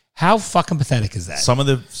 How fucking pathetic is that? Some of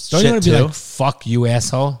the don't you want to be like, fuck you,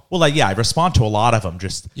 asshole? Well, like, yeah, I respond to a lot of them.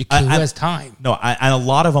 Just who has time? No, and a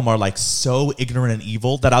lot of them are like so ignorant and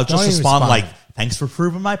evil that I'll just respond like, "Thanks for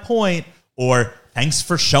proving my point," or "Thanks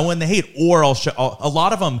for showing the hate," or I'll show a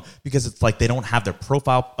lot of them because it's like they don't have their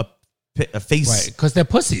profile a face, right? Because they're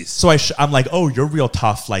pussies. So I'm like, "Oh, you're real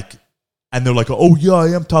tough," like. And they're like, "Oh yeah,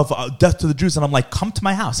 I am tough. Death to the Jews." And I'm like, "Come to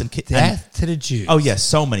my house and death to the Jews." Oh yeah,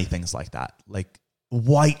 so many things like that, like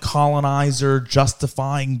white colonizer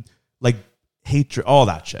justifying like hatred, all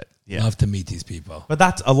that shit. Yeah, love to meet these people. But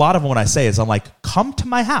that's a lot of what I say is I'm like, "Come to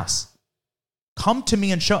my house, come to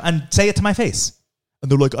me and say it to my face." And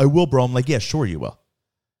they're like, "I will, bro." I'm like, "Yeah, sure you will."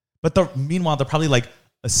 But meanwhile, they're probably like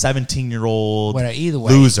a 17-year-old either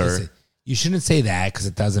way, loser. Listen, you shouldn't say that because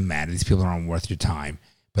it doesn't matter. These people aren't worth your time.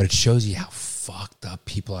 But it shows you how fucked up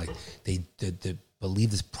people are. They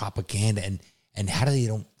believe this propaganda and how do they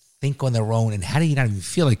don't think on their own and how do you not even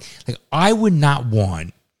feel like I would not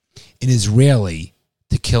want an Israeli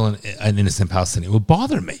to kill an innocent Palestinian. It would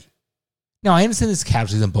bother me. Now I understand there's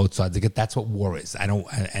casualties on both sides. That's what war is. I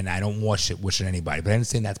don't wish it anybody, but I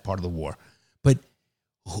understand that's part of the war. But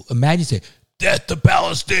imagine say death to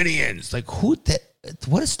Palestinians. Like who?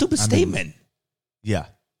 What a stupid statement. Yeah.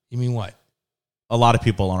 You mean what? A lot of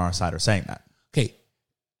people on our side are saying that. Okay.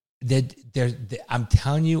 I'm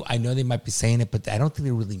telling you, I know they might be saying it, but I don't think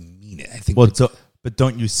they really mean it. I think. Well, but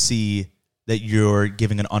don't you see that you're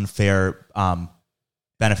giving an unfair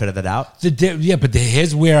benefit of the doubt.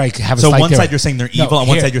 Here's where I have a So slight one theory. side you're saying they're evil, and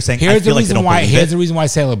one side you're saying I here's feel the like they reason don't why. believe Here's it. the reason why I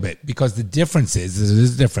say a little bit, because the difference is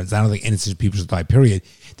there's a difference. I don't think innocent people should die. Period.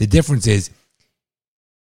 The difference is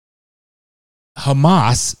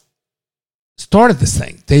Hamas started this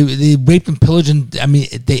thing. They raped and pillaged, and I mean,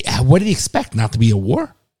 what did he expect? Not to be a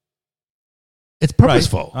war? It's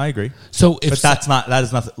purposeful. Right. I agree. So if But that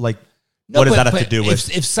is nothing like. No, what does that have but to do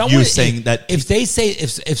with if someone, you saying that? If they say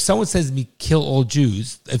if someone says to me kill all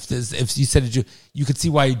Jews, if you said a Jew, you could see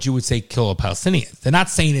why a Jew would say kill all Palestinians. They're not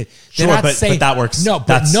saying it. They're Sure, not but saying, that works. No,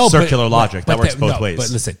 That's circular logic. That works both ways. But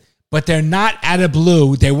listen, but they're not out of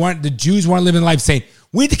blue. The Jews weren't living life saying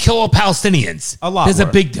we need to kill all Palestinians. A lot There's were.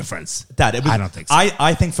 a big difference. I don't think so.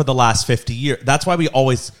 I think for the last 50 years, that's why we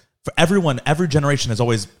always, for everyone, every generation is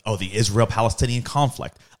always, the Israel-Palestinian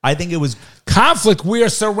conflict. I think it was Conflict. We are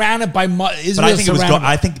surrounded by Israel. But I think it was. surrounded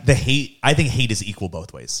by- I think the hate. I think hate is equal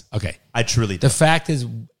both ways. Okay. I truly do. The fact is,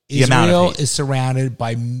 amount of Israel hate. is surrounded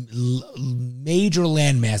by major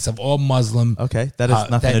landmass of all Muslim. Okay, that has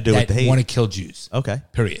nothing to do with the hate. Want to kill Jews. Okay,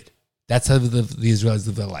 Period. That's how the Israelis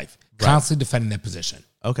live their life. Constantly defending their position.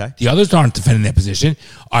 okay. The others aren't defending their position.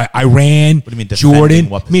 Iran, What do you mean defending Jordan.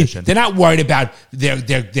 what I mean, position? they're not worried about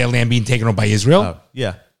their land being taken over by Israel. Oh,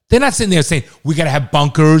 yeah. They're not sitting there saying we got to have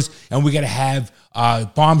bunkers and we got to have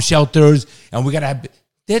bomb shelters and we got to have.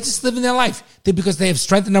 They're just living their life because they have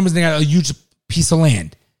strength in numbers and they got a huge piece of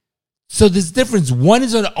land. So there's a difference. One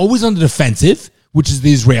is always on the defensive, which is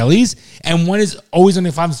the Israelis, and one is always on the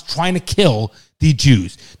offensive, trying to kill the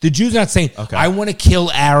Jews. The Jews are not saying, Okay. I want to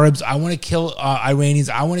kill Arabs, I want to kill Iranians,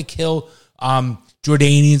 I want to kill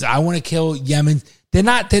Jordanians, I want to kill Yemen. They're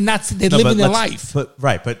living their life.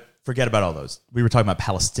 But forget about all those. We were talking about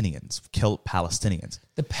Palestinians. Kill Palestinians.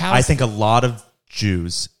 I think a lot of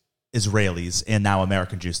Jews, Israelis, and now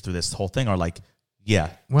American Jews through this whole thing are like,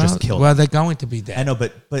 just kill them. Well, they're going to be dead. I know,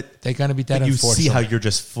 but They're going to be dead, you see unfortunately. how you're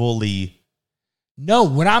just fully No,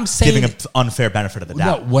 what I'm saying... giving an unfair benefit of the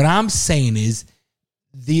doubt. No, what I'm saying is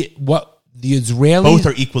the Israelis... Both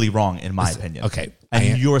are equally wrong, in my opinion. okay,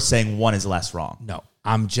 And you're saying one is less wrong. No,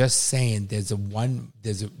 I'm just saying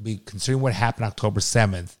considering what happened October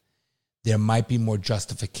 7th, there might be more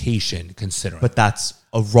justification considering. But that's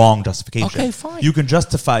a wrong justification. Okay, fine. You can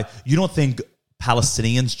justify... You don't think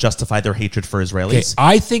Palestinians justify their hatred for Israelis? Okay,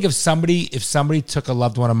 I think if somebody took a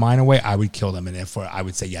loved one of mine away, I would kill them, and therefore I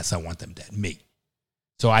would say, yes, I want them dead. Me.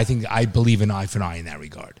 So I believe in eye for an eye in that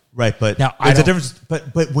regard. Right, but Now, there's a difference.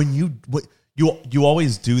 But when you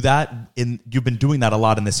always do that, you've been doing that a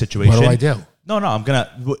lot in this situation. What do I do?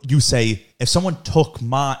 No, you say if someone took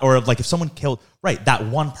my, or like if someone killed, right, that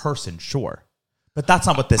one person, sure, but that's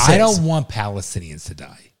not what this is. I don't want Palestinians to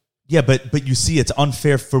die. Yeah, but you see, it's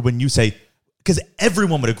unfair for when you say, because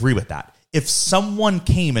everyone would agree with that. If someone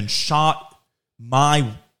came and shot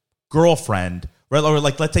my girlfriend, right, or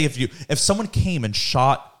like let's say if someone came and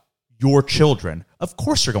shot your children, of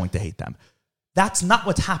course you're going to hate them. That's not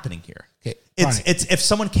what's happening here. Okay, It's if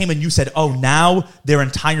someone came and you said, "Oh, now their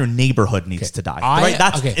entire neighborhood needs to die." Right?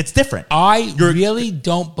 It's different. Really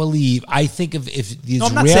don't believe. I think if the Israeli, No,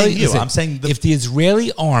 I'm not saying you. I'm saying if the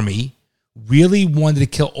Israeli army really wanted to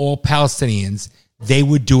kill all Palestinians, they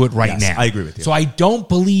would do it right Yes, now. I agree with you. So I don't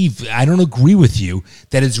agree with you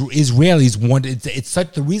that Israelis want. It's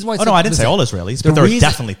such the reason why. Oh no, I didn't say all Israelis, but there are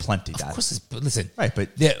definitely plenty. Of course, listen. Right, but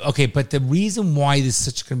but the reason why this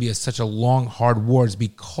is going to be such a long, hard war is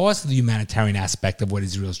because of the humanitarian aspect of what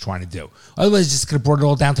Israel is trying to do. Otherwise, it's just going to bring it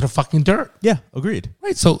all down to the fucking dirt. yeah, agreed.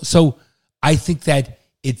 Right. So I think that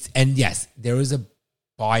and yes, there is a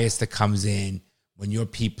bias that comes in when your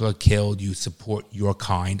people are killed, you support your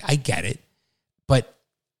kind. I get it. But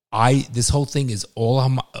this whole thing is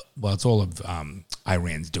it's all of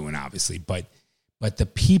Iran's doing, obviously. But the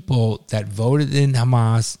people that voted in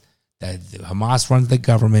Hamas, that Hamas runs the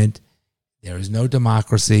government, there is no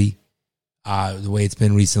democracy the way it's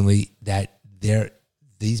been recently, that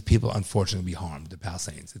these people unfortunately be harmed, the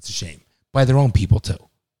Palestinians. It's a shame. By their own people too.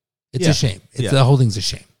 It's a shame. The whole thing's a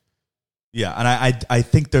shame. Yeah, and I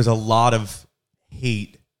think there's a lot of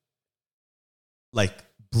hate like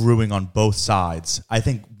brewing on both sides. I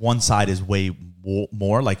think one side is way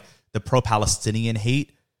more like the pro-Palestinian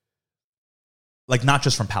hate, like not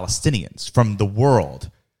just from Palestinians, from the world.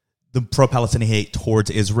 The pro-Palestinian hate towards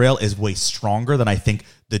Israel is way stronger than I think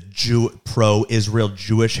the pro-Israel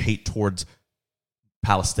Jewish hate towards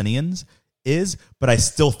Palestinians is. But I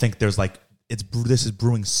still think there's like this is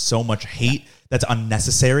brewing so much hate that's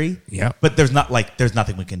unnecessary. Yeah. But there's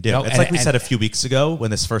nothing we can do. No, it's like we said a few weeks ago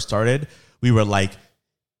when this first started. We were like,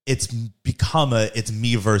 it's become it's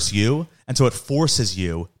me versus you, and so it forces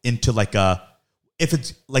you into like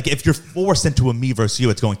if you're forced into a me versus you,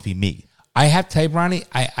 it's going to be me. I have to tell you, Ronnie,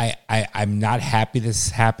 I'm not happy this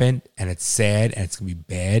happened, and it's sad, and it's going to be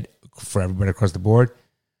bad for everybody across the board.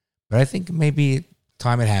 But I think maybe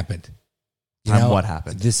time it happened. What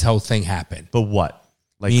happened? This whole thing happened. But what?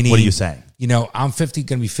 Like, Meaning, what are you saying? I'm 50,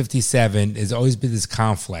 going to be 57. There's always been this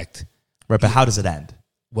conflict. Right, but how does it end?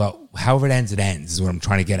 Well, however it ends, is what I'm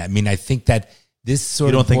trying to get at. I mean, I think that this sort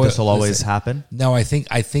of... You don't think this will always happen? No, I think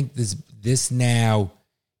this now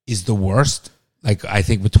is the worst. Like, I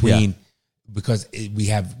think between... Because we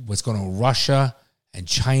have what's going on with Russia and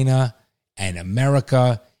China and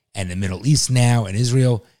America and the Middle East now and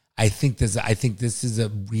Israel. I think this is a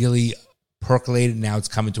really percolated. Now it's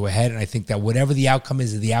coming to a head, and I think that whatever the outcome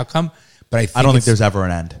is the outcome. But I don't think there's ever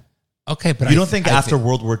an end. Okay, but you don't think after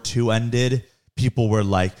World War II ended, people were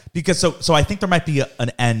like, because so I think there might be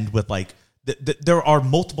an end with like there are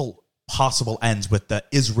multiple possible ends with the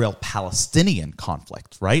Israel-Palestinian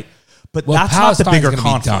conflict, right? But that's not the bigger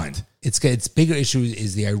conflict. Its bigger issue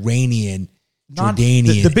is the Iranian,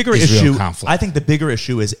 Jordanian, the bigger Israel issue. conflict. I think the bigger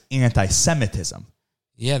issue is anti-Semitism.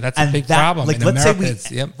 Yeah, that's a big problem. Like, in let's America,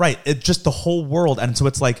 say right, it's just the whole world, and so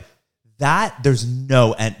it's like that. There's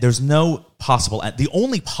no end. There's no possible end. The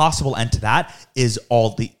only possible end to that is all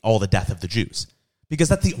the death of the Jews, because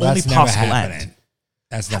that's the only possible end.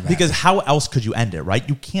 That's never because how else could you end it? Right?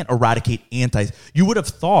 You can't eradicate You would have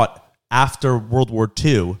thought after World War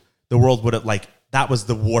II, the world would have that was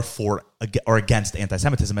the war for or against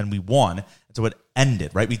anti-Semitism, and we won. And so it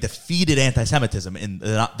ended, right? We defeated anti-Semitism in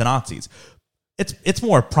the Nazis. It's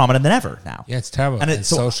more prominent than ever now. Yeah, it's terrible. And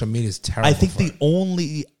social media is terrible. I think the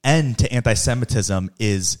only end to anti-Semitism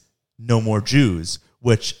is no more Jews,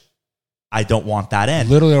 which I don't want that end.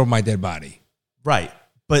 Literally over my dead body. Right.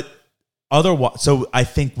 But otherwise, so I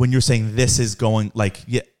think when you're saying this is going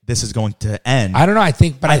to end. I don't know. I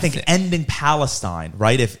think ending Palestine,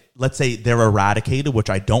 right? If let's say they're eradicated,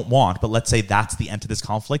 which I don't want, but let's say that's the end to this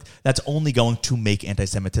conflict, that's only going to make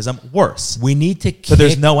anti-Semitism worse. We need to kick. So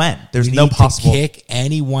there's no end. There's no possible. Kick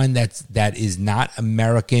anyone that is not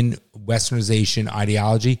American Westernization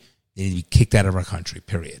ideology. They need to be kicked out of our country.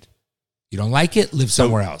 Period. You don't like it? Live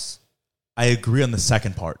somewhere else. I agree on the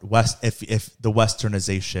second part. If the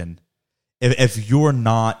Westernization, if you're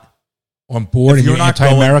not on board and you're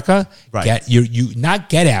anti-America, right? You not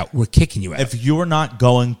get out. We're kicking you out. If you're not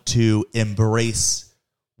going to embrace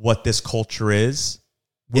what this culture is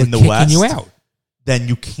in the West, you out. Then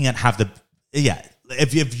you can't have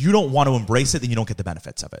If you don't want to embrace it, then you don't get the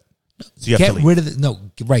benefits of it. So you have to leave.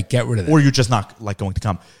 Get rid of it. Or you're just not going to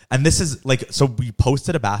come. And this is so we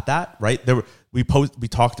posted about that, right? We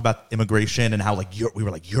talked about immigration and how we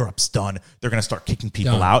were like, Europe's done. They're going to start kicking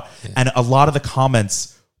people out. Yeah. And a lot of the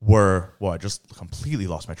comments were, I just completely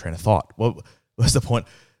lost my train of thought. What was the point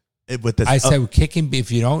with this? I said kicking,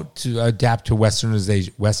 if you don't adapt to Western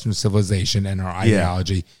civilization and our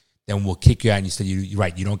ideology, then we'll kick you out. And you said, you're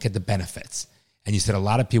right, you don't get the benefits. And you said a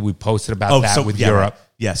lot of people, we posted about with Europe. Right.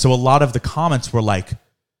 Yeah, so a lot of the comments were like,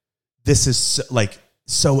 this is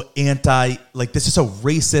so anti, this is so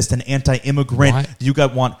racist and anti-immigrant. What? You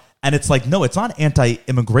got one. And it's like, no, it's not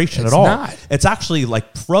anti-immigration at all. Not. It's actually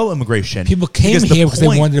pro-immigration. People came here because they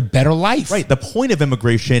wanted a better life. Right. The point of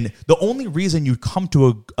immigration, the only reason you'd come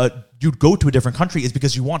to you'd go to a different country is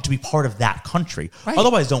because you want to be part of that country. Right.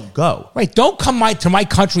 Otherwise, don't go. Right. Don't come to my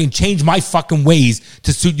country and change my fucking ways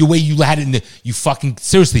to suit your way you had it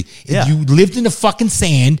seriously. If you lived in the fucking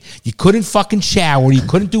sand, you couldn't fucking shower, you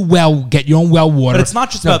couldn't get your own well water. But it's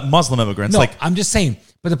not just about Muslim immigrants. No, I'm just saying.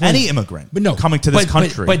 But the point any immigrant coming to this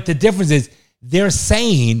country. But the difference is they're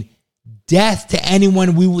saying death to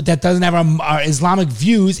anyone that doesn't have our Islamic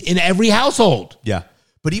views in every household. Yeah.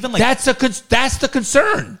 But even that's the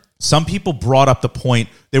concern. Some people brought up the point.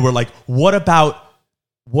 They were like, what about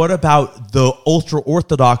the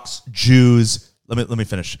ultra-Orthodox Jews? Let me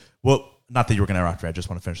finish. Well, not that you were going to interrupt me. I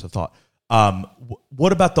just want to finish the thought.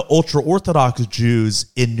 What about the ultra-Orthodox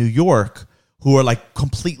Jews in New York who are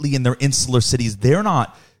completely in their insular cities? They're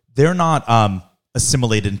not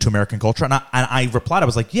assimilated into American culture. And I replied, I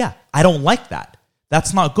was like, yeah, I don't like that.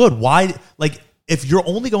 That's not good. Why? If you're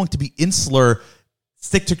only going to be insular,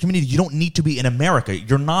 stick to community, you don't need to be in America.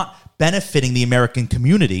 You're not benefiting the American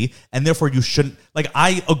community, and therefore you shouldn't.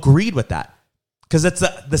 I agreed with that because it's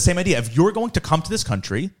the same idea. If you're going to come to this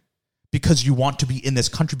country because you want to be in this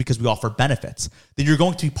country because we offer benefits, then you're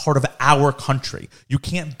going to be part of our country. You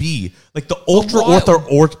can't be the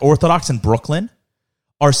ultra-Orthodox in Brooklyn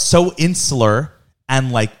are so insular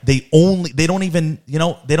and they're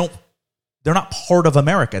not part of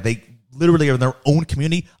America. They literally are in their own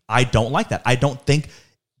community. I don't like that. I don't think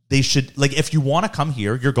they should, if you want to come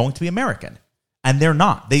here, you're going to be American. and they're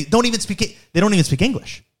not. They don't even speak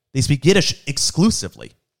English. They speak Yiddish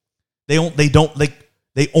exclusively. They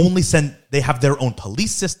only send. They have their own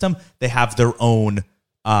police system. They have their own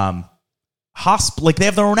hospital. Like they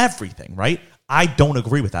have their own everything, right? I don't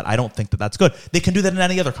agree with that. I don't think that that's good. They can do that in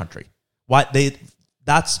any other country.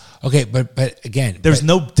 That's okay, but again, there's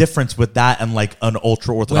no difference with that and like an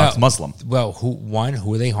ultra orthodox Muslim. Well, who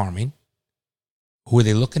are they harming? Who are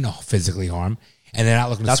they looking to physically harm? And they're not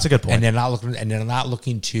looking. That's a good point. And they're not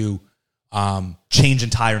looking to change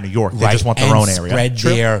entire New York. They right, just want their own area. Spread True.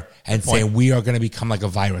 there and saying we are going to become like a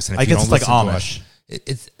virus. And if I you guess don't it's like listen to Amish. us,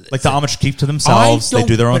 it's Like the Amish keep to themselves. They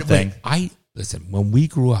do their own thing. Listen. When we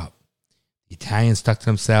grew up, the Italians stuck to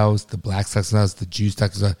themselves, the blacks stuck to themselves, the Jews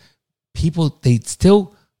stuck to themselves. People, they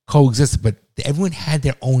still coexisted, but everyone had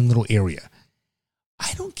their own little area.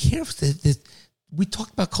 I don't care if we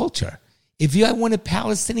talked about culture. If you wanted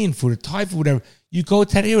Palestinian food or Thai food, whatever, you go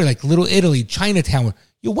to that area like Little Italy, Chinatown.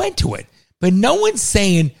 You went to it, but no one's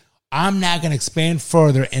saying I'm not going to expand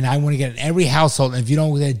further, and I want to get in every household. And if you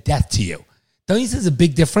don't, we're death to you. Don't you think there's a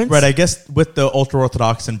big difference? Right. I guess with the ultra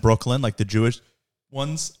orthodox in Brooklyn, like the Jewish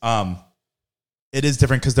ones, it is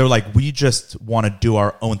different because they're like, we just want to do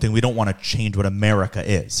our own thing. We don't want to change what America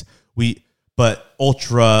is. But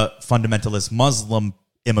ultra fundamentalist Muslim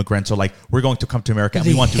immigrants are like, we're going to come to America and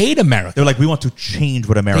they we want hate to America. They're like, we want to change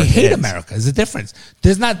what America is. They hate America. There's a difference.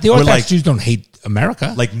 There's not the Orthodox Jews don't hate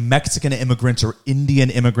America. Like Mexican immigrants or Indian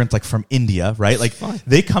immigrants, like from India, right? Like Fine.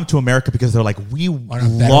 they come to America because they're like, we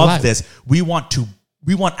love this. We want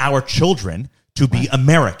our children to be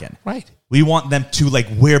American. Right. We want them to like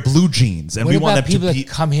wear blue jeans, and What we about want them people to be. that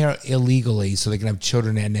come here illegally so they can have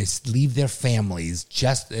children and they leave their families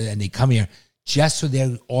and they come here just so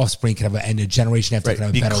their offspring can have and a generation after can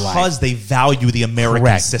have a better life. Because they value the American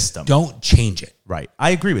Correct. system. Don't change it. Right.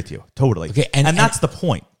 I agree with you. Totally. Okay, and that's the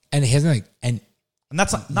point. And here's the thing. And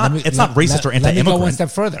that's not racist or anti-immigrant. Let me go one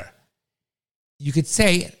step further. You could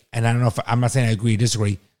say, and I don't know if I'm not saying I agree or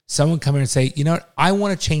disagree, someone come here and say, you know what, I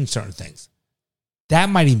want to change certain things. That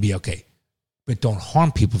might even be okay. But don't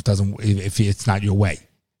harm people if it's not your way.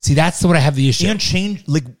 See, that's what I have the issue. And change,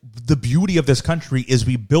 like the beauty of this country is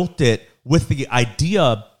we built it with the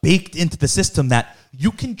idea baked into the system that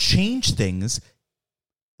you can change things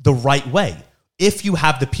the right way if you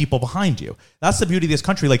have the people behind you. That's the beauty of this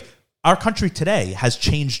country. Like our country today has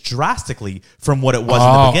changed drastically from what it was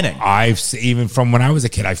in the beginning. Even from when I was a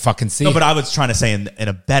kid, I fucking see No, it. but I was trying to say in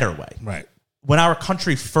a better way. Right. When our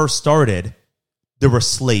country first started, there were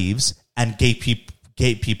slaves and gay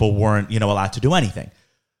people weren't, allowed to do anything.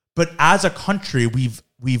 But as a country,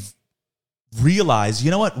 we've realized,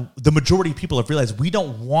 you know what? The majority of people have realized we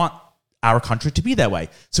don't want our country to be that way.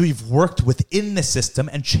 So we've worked within the system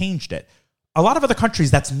and changed it. A lot of other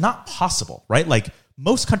countries, that's not possible, right? Like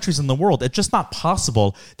most countries in the world, it's just not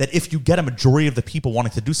possible that if you get a majority of the people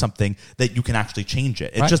wanting to do something, that you can actually change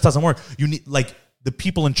it. It just doesn't work. You need, like, the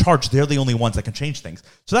people in charge, they're the only ones that can change things.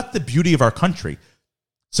 So that's the beauty of our country.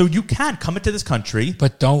 So you can come into this country,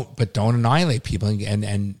 but don't annihilate people,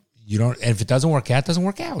 and you don't. And if it doesn't work out, it doesn't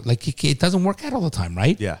work out. Like it doesn't work out all the time,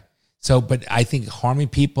 right? Yeah. So, but I think harming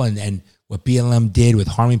people and what BLM did with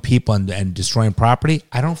harming people and destroying property,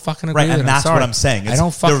 I don't fucking agree with it. And that's what I'm saying. I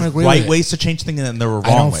don't fucking agree with it. There are right ways to change things and there are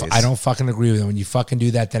wrong ways. I don't fucking agree with it. When you fucking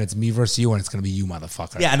do that, then it's me versus you, and it's going to be you,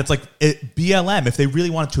 motherfucker. Yeah, and it's like BLM, if they really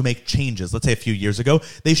wanted to make changes, let's say a few years ago,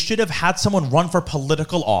 they should have had someone run for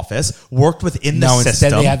political office, worked within the system.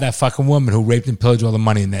 Instead they had that fucking woman who raped and pillaged all the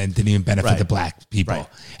money and then didn't even benefit the black people. Right.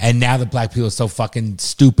 And now the black people are so fucking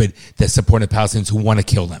stupid that support the Palestinians who want to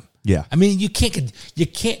kill them. Yeah. I mean, you can't,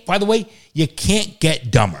 by the way, you can't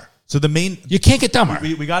get dumber. So you can't get dumber.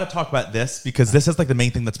 We got to talk about this because this is like the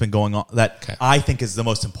main thing that's been going on that I think is the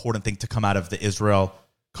most important thing to come out of the Israel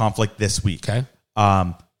conflict this week. Okay.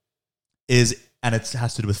 And it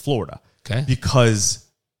has to do with Florida. Okay. Because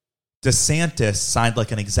DeSantis signed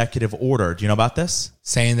like an executive order. Do you know about this?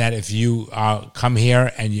 Saying that if you come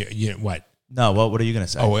here and you what? No, what are you going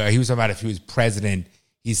to say? Oh, he was talking about if he was president.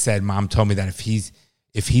 He said, Mom told me that if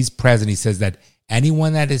he's president, he says that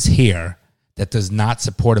anyone that is here that does not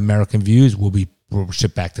support American views will be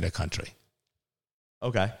shipped back to their country.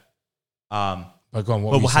 Okay. But go on,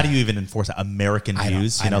 well, how do you even enforce that? American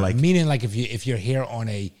views? Meaning like if you're here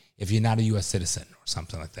if you're not a U.S. citizen or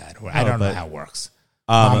something like that. Or I don't know how it works.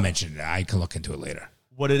 Mom mentioned it. I can look into it later.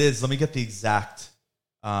 What it is, let me get the exact.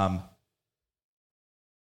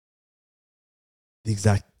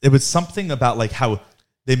 It was something about like how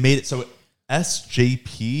they made it so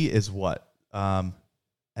SJP is what?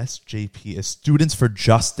 SJP is Students for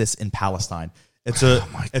Justice in Palestine. It's an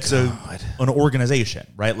organization,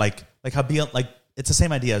 right? Like how it's the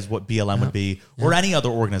same idea as what BLM would be or any other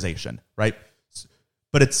organization, right?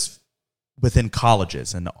 But it's within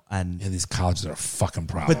colleges and these colleges are a fucking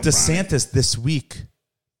problem. But DeSantis this week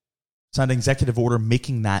signed an executive order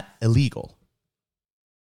making that illegal.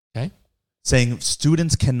 Okay. Saying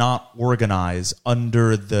students cannot organize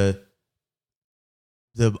under the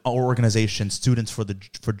organization Students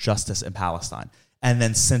for Justice in Palestine. And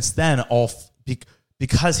then since then,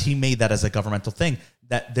 because he made that as a governmental thing,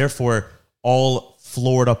 that therefore all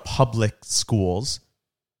Florida public schools,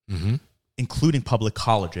 including public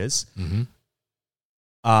colleges,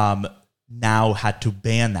 now had to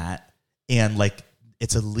ban that. And like,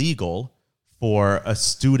 it's illegal for a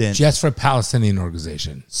student. Just for a Palestinian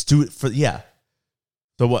organization. So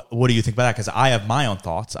what do you think about that? Because I have my own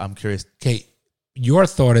thoughts. I'm curious. Okay. Your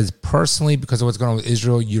thought is personally because of what's going on with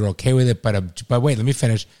Israel, you're okay with it. But wait, let me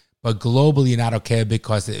finish. But globally, you're not okay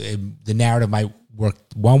because the narrative might work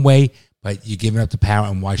one way, but you're giving up the power,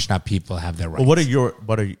 and why should not people have their rights? Well, what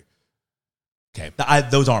are you? Okay.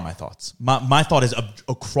 Those are my thoughts. My thought is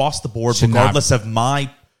across the board, Should regardless of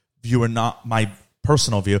my view or not my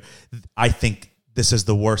personal view, I think this is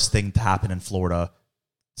the worst thing to happen in Florida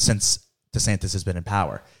since DeSantis has been in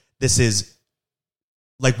power. This is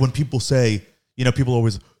like when people say, people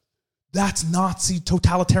always, that's Nazi,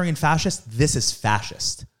 totalitarian, fascist. This is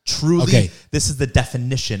fascist. Truly, This is the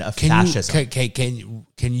definition of fascism. Can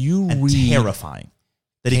you and read? Terrifying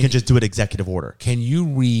that he can just do an executive order. Can you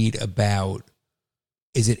read about?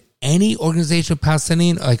 Is it any organization of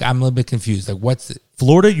Palestinian? Like, I'm a little bit confused. Like, what's it?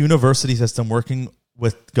 Florida University System, working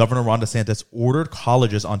with Governor Ron DeSantis, ordered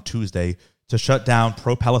colleges on Tuesday to shut down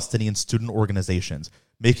pro-Palestinian student organizations,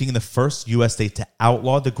 making the first U.S. state to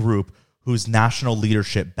outlaw the group whose national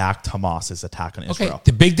leadership backed Hamas's attack on Israel. Okay,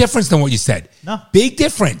 the big difference than what you said. No. Big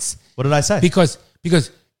difference. What did I say? Because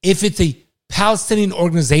if it's a Palestinian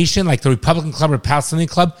organization like the Republican Club or Palestinian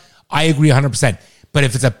Club, I agree 100%. But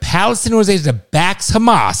if it's a Palestinian organization that backs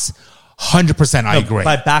Hamas, 100% I agree.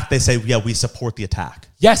 By back, they say, yeah, we support the attack.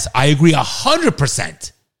 Yes, I agree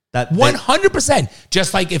 100%. That 100%.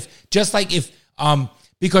 Just like if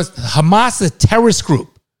because Hamas is a terrorist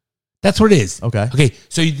group. That's what it is. Okay.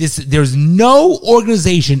 So there's no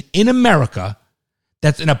organization in America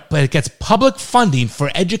that gets public funding for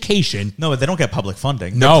education. No, they don't get public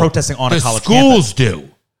funding. No, they're protesting on a college campus. The schools do.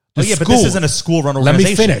 But this isn't a school-run organization. Let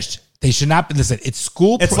me finish. They should not be. Listen, it's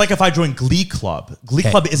school. It's like if I joined Glee Club. Glee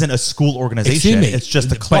Club isn't a school organization. Excuse me. It's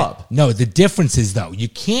just a club. But no, the difference is, though, you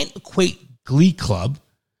can't equate Glee Club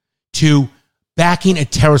to backing a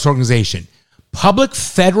terrorist organization. Public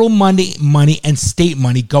federal money and state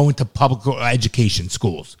money go into public education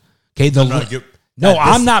schools. Okay,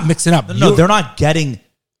 I'm not mixing up. No, they're not getting.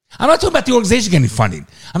 I'm not talking about the organization getting funding.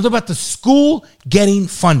 I'm talking about the school getting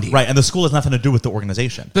funding. Right, and the school has nothing to do with the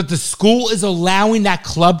organization. But the school is allowing that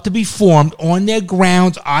club to be formed on their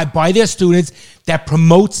grounds by their students that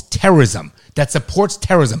promotes terrorism, that supports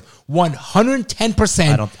terrorism.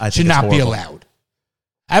 110% should not be allowed.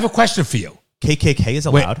 I have a question for you. KKK is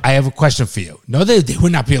allowed. Wait, I have a question for you. No, they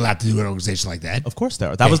would not be allowed to do an organization like that. Of course they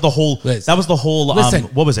are. That was the whole. That was the whole. Listen,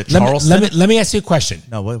 what was it? Charleston. Let me ask you a question.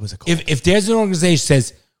 No, what was it called? If there's an organization that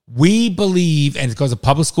says we believe, and it goes to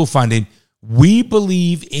public school funding, we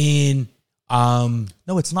believe in. No,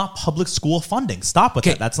 it's not public school funding. Stop with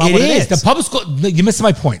that. That's not what it is. The public school. You're missing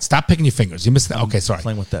my point. Stop picking your fingers. You're missing. Okay, sorry.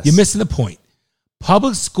 Playing with this. You're missing the point.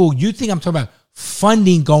 Public school. You think I'm talking about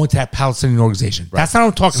funding going to that Palestinian organization? Right. That's not what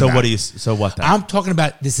I'm talking about. So what? Then? I'm talking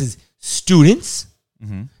about this is students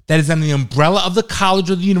that is under the umbrella of the college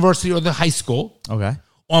or the university or the high school. Okay.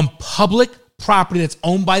 On public property that's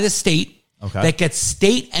owned by the state. Okay. That gets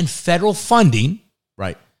state and federal funding.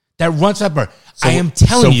 Right. That runs up. I am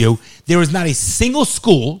telling you, there is not a single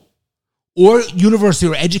school or university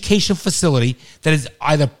or education facility that is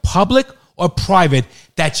either public or private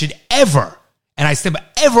that should ever, and I said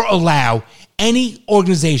ever, allow any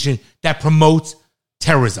organization that promotes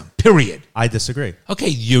terrorism, period. I disagree. Okay,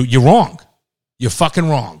 you're wrong. You're fucking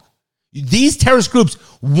wrong. These terrorist groups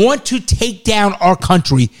want to take down our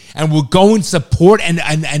country and will go and support and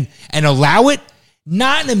allow it.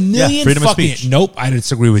 Not in a million freedom fucking... of speech. Nope, I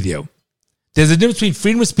disagree with you. There's a difference between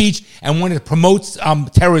freedom of speech and one that promotes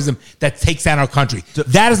terrorism that takes down our country.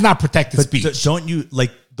 That is not protected speech. Don't you,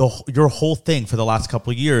 like, your whole thing for the last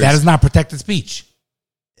couple of years... That is not protected speech.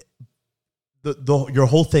 Your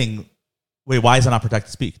whole thing... Wait, why is it not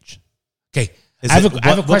protected speech? Okay, I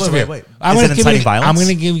have a question for you. Wait. Is it inciting violence? I'm going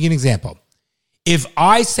to give you an example. If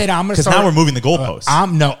I said I'm going to start... Because now we're moving the goalposts.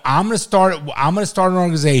 I'm going to start an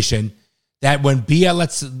organization that when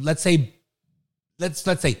let's say...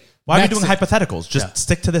 Why are we doing hypotheticals? Just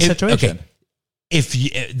stick to this situation.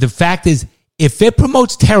 Okay. The fact is, If it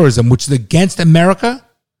promotes terrorism, which is against America,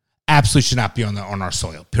 absolutely should not be on our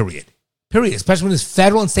soil. Period. Especially when there's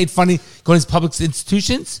federal and state funding going to these public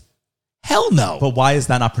institutions. Hell no. But why is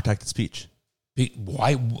that not protected speech?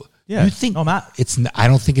 Why? Yeah. You think No, Matt. I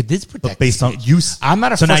don't think it is protected. But based on you, I'm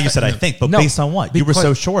not a. So now first- you said I no, think, but no, based on what? You were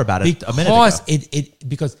so sure about it a minute ago.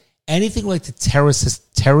 Because anything related to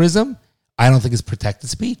terrorism, I don't think it's protected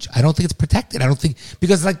speech. I don't think it's protected. I don't think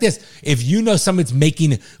because it's like this. If you know somebody's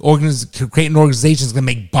creating an organization that's going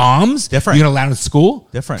to make bombs, Different. You're going to allow it in school.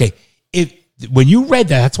 Different. Okay. When you read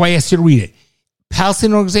that, that's why I asked you to read it.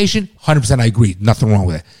 Palestinian organization, 100%. I agree. Nothing wrong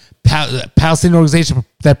with it. Palestinian organization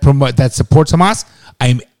that supports Hamas,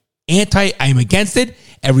 I am against it.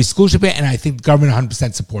 Every school should be, and I think the government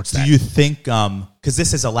 100% supports that. Do you think, because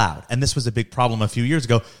this is allowed, and this was a big problem a few years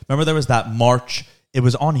ago. Remember there was that march, it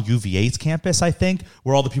was on UVA's campus, I think,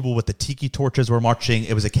 where all the people with the tiki torches were marching.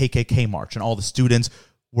 It was a KKK march, and all the students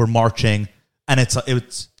were marching, and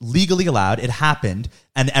it's legally allowed. It happened,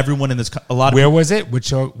 and everyone in this, Where was it?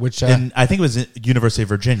 Which? and I think it was at University of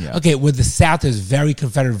Virginia. Okay, with the South is very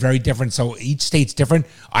Confederate, very different. So each state's different.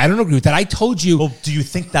 I don't agree with that. I told you. Well, do you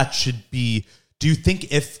think that should be? Do you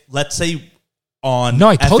think if, let's say, on No,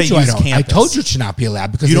 I told you I FAU's don't. I campus, told you it should not be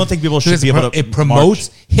allowed because You don't think people should be able to It promotes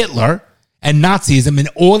march? Hitler and Nazism, and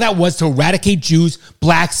all that was to eradicate Jews,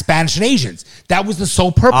 blacks, Spanish, and Asians. That was the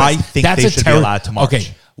sole purpose. I think they should be allowed to march. Okay,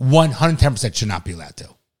 110% should not be allowed to.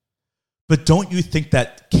 But don't you think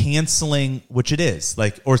that canceling, which it is,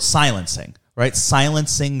 or silencing, right?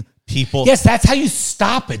 Silencing people. Yes, that's how you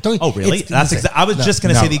stop it. Oh, really? Listen, I was just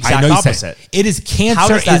going to say the I exact know you said opposite. It is How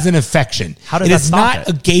cancer does that- is an infection. how does it that is stop not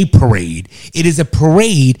it? a gay parade. It is a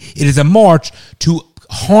parade. It is a march to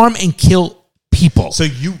harm and kill people. So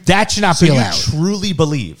you that should not so be you allowed. truly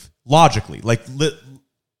believe, logically,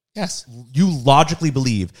 Yes. you logically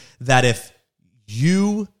believe that if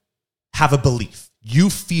you have a belief, you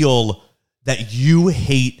feel that you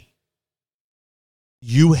hate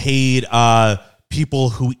people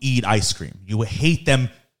who eat ice cream. You hate them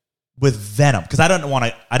with venom. Because I don't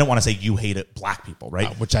want to say you hate black people, right?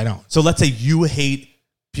 Which I don't. So let's say you hate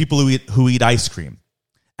people who eat ice cream,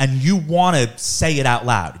 and you want to say it out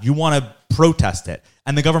loud. You want to protest it,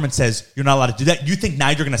 and the government says you're not allowed to do that. You think now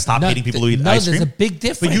you're going to stop hating people who eat ice cream? There's a big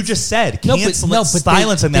difference. But you just said No, cancel but it,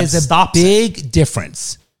 silencing them there's stops a it. big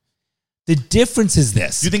difference. The difference is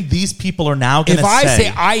this. You think these people are now going If to I say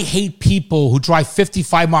I hate people who drive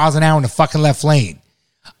 55 miles an hour in the fucking left lane,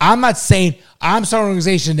 I'm not saying I'm starting an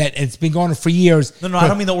organization that it's been going on for years. No, I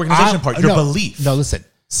don't mean the organization part. Your belief. No, listen.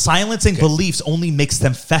 silencing beliefs only makes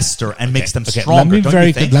them fester and makes them Okay, stronger. Don't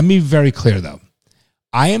you think? let me be very clear, though.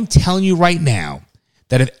 I am telling you right now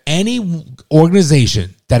that if any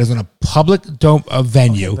organization that is in a public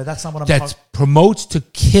venue Okay, but that's not what I'm that talking- promotes to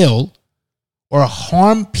kill or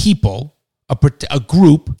harm people, a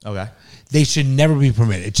group, Okay. they should never be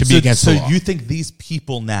permitted. It should be against the law. So you think these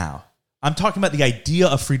people now? I'm talking about the idea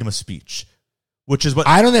of freedom of speech, which is what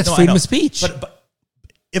I don't think that's freedom know. of speech. But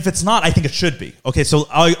if it's not, I think it should be. Okay, so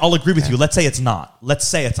I'll agree with you. Let's say it's not.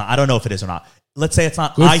 I don't know if it is or not. Let's say it's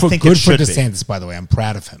not. I think it should for be. DeSantis, by the way. I'm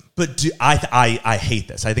proud of him. But I hate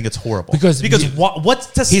this. I think it's horrible. Because what's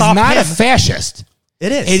to He's stop not him? a fascist.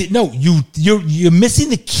 It is. No, you're missing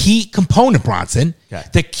the key component, Bronson. Okay.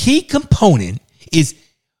 The key component is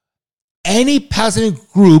any Palestinian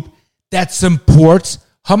group that supports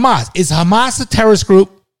Hamas. Is Hamas a terrorist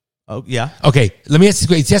group? Oh yeah. Okay, let me ask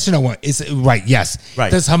you. It's yes or no. Is right? Yes.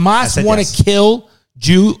 Right. Does I Hamas said want to yes. kill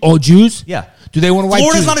Jews? Yeah. Do they want to wipe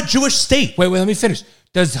Florida's Jews? not a Jewish state. Wait, let me finish.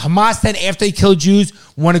 Does Hamas then, after they kill Jews,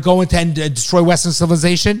 want to go into and destroy Western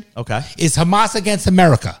civilization? Okay. Is Hamas against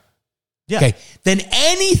America? Yeah. Okay. Then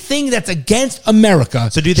anything that's against America.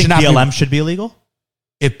 So do you think should not BLM should be illegal?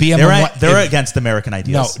 If BLM, They're against American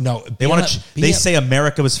ideas. No. They want to. BLM They say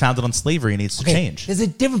America was founded on slavery and needs to Okay, change. There's a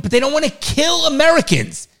difference, but they don't want to kill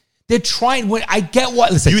Americans. They're trying. I get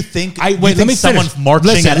what. Listen, You think- I you wait. think let me someone finish. marching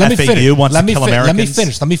Listen, at let me FAU finish. wants Let to me kill fin-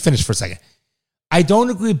 Americans? Let me finish for a second. I don't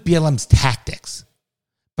agree with BLM's tactics,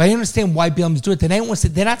 but I understand why BLM's do it.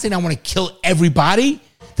 They're not saying I want to kill everybody.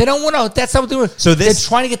 They don't want to. That's not what they're doing. So they're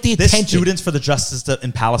trying to get the this attention Students for the Justice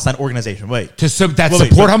in Palestine organization. Wait. that Wait,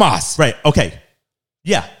 support but- Hamas. Right. Okay.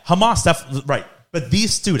 Yeah. Hamas. Right. But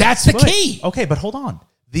these students. That's the Wait. key. Okay, but hold on.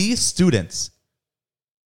 These students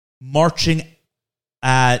marching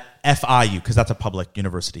at FIU, because that's a public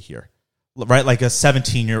university here, right? Like a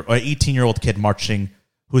 17-year or 18-year-old kid marching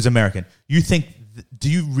who's American. Do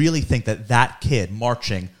you really think that kid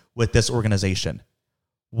marching with this organization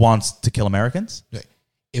wants to kill Americans?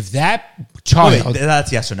 If that child, Wait,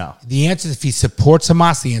 that's yes or no. the answer is if he supports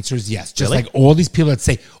Hamas, the answer is yes. Just Really? like all these people that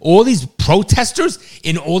say, all these protesters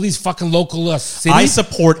in all these fucking local cities. I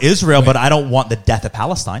support Israel, but I don't want the death of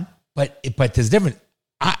Palestine. But there's different.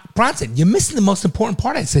 Bronson, you're missing the most important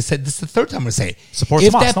part. I said this is the third time I'm going to say it. Support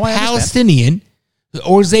if Hamas. that No, I understand. Palestinian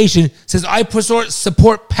organization says, I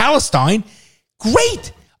support Palestine,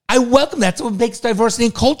 great. I welcome that. That's what makes diversity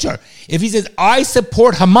and culture. If he says, I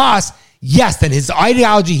support Hamas, yes, then his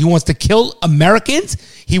ideology, he wants to kill Americans.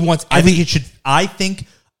 He wants I think he should. I think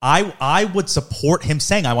I would support him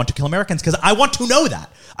saying I want to kill Americans because I want to know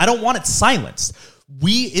that. I don't want it silenced.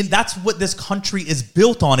 That's what this country is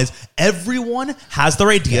built on. Is everyone has their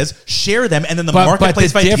ideas, share them, and then the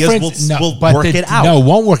marketplace of ideas will work it out. No, it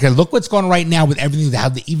won't work out. Look what's going on right now with everything. How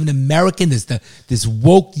even American, this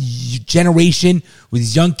woke generation with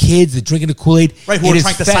these young kids that drinking the Kool-Aid, Right, who are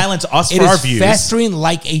trying to silence us for our views. It is festering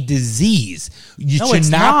like a disease. No, it's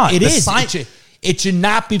not. It is. It should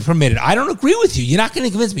not be permitted. I don't agree with you. You're not going to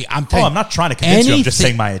convince me. I'm telling you. I'm not trying to convince you. I'm just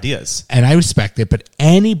saying my ideas. And I respect it, but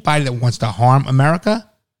anybody that wants to harm America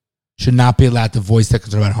should not be allowed to voice their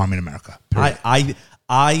concern about harming America. Period. I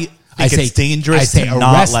think it's dangerous. I say to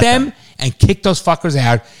not arrest let them and kick those fuckers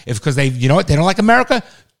out. Because they don't like America.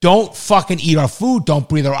 Don't fucking eat our food. Don't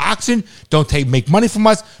breathe our oxygen. Don't make money from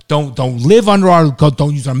us. Don't live under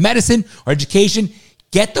don't use our medicine or education.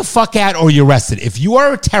 Get the fuck out or you're arrested. If you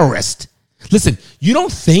are a terrorist, listen, you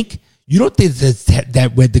don't think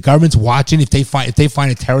that when the government's watching, if they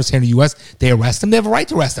find a terrorist here in the U.S., they arrest them. They have a right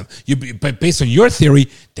to arrest them. But based on your theory,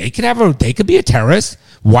 they could be a terrorist.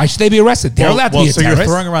 Why should they be arrested? They're allowed to be a terrorist. So you're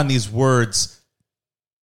throwing around these words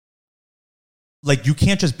like you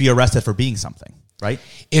can't just be arrested for being something, right?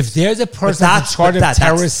 If there's a person that's in charge of a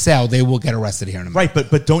terrorist cell, they will get arrested here in America. Right,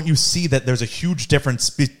 but don't you see that there's a huge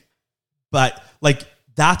difference? But like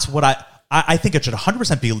that's what I think it should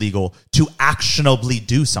 100% be illegal to actionably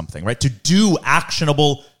do something, right? To do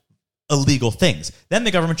actionable illegal things. Then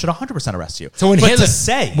the government should 100% arrest you. So when Hitler to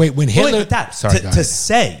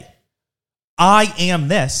say, I am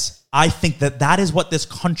this, I think that is what this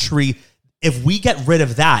country, if we get rid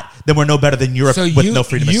of that, then we're no better than Europe with no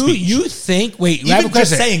freedom of speech. You think, even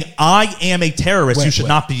just saying, I am a terrorist, you should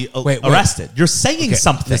not be arrested. You're saying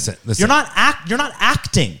something. Listen. You're not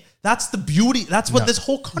acting. That's the beauty. That's what this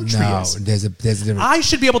whole country is. There's a difference. I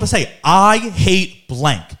should be able to say, I hate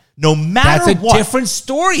blank. No matter That's a what. different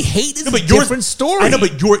story. Hate is a different story. I know,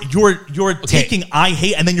 but you're taking I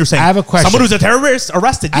hate and then you're saying I have a question. Someone who's a terrorist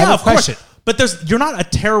arrested. I have a question. Course. But you're not a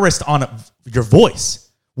terrorist on your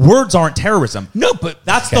voice. Words aren't terrorism. No, but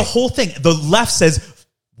that's the whole thing. The left says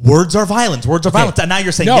words are violence. Words are violence. And now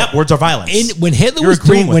you're saying, yep, words are violence. When Hitler was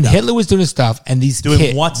doing his stuff, and these doing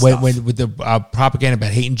kids, what stuff? When with the propaganda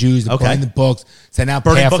about hating Jews, burning the books, sending out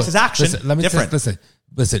burning pamphlets. books is action.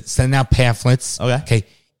 Listen. Sending out pamphlets. Okay.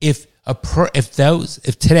 If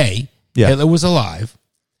today Hitler was alive,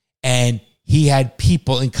 and he had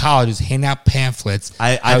people in colleges handing out pamphlets,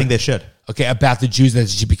 I think they should. Okay, about the Jews that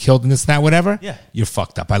should be killed and this and that, whatever. Yeah, you're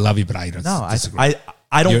fucked up. I love you, but I don't. disagree.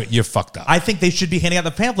 I don't. You're fucked up. I think they should be handing out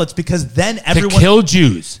the pamphlets because then everyone to kill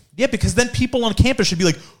Jews. Yeah, because then people on campus should be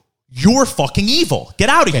like, "You're fucking evil. Get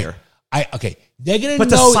out of here." They're gonna but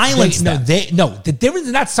know. To silence them. The difference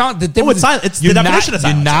is not silence. The difference. It's the definition of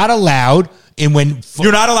silencing. You're not allowed.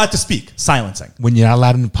 You're not allowed to speak. Silencing. When you're not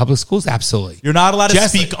allowed in public schools, absolutely. You're not allowed to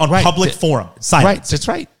speak on public forum. Silencing. Right. That's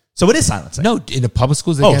right. So it is silencing. No, in the public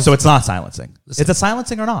schools. So it's not silencing. Listen, is it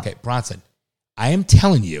silencing or not? Okay, Bronson, I am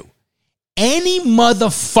telling you, any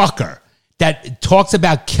motherfucker that talks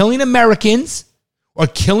about killing Americans or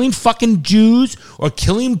killing fucking Jews or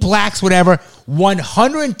killing blacks, whatever,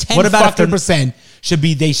 110% should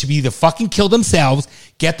be either fucking kill themselves,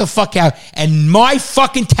 get the fuck out, and my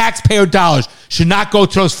fucking taxpayer dollars should not go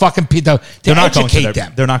to those fucking people to educate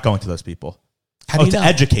them. They're not going to those people. How do you know?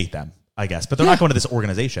 Educate them, I guess, but they're not going to this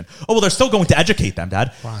organization. Oh, well, they're still going to educate them,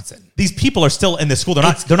 Dad. Bronson. These people are still in this school. They're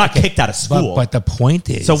not kicked out of school. But the point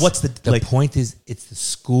is, so what's the point is, it's the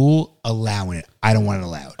school allowing it. I don't want it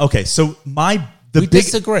allowed. Okay, so we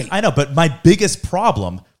disagree. I know, but my biggest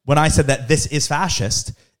problem when I said that this is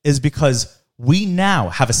fascist is because we now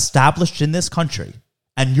have established in this country,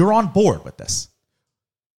 and you're on board with this.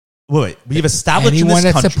 Wait, we've established anyone in this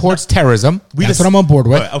that country, supports terrorism. That's what I'm on board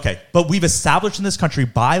with. Okay, but we've established in this country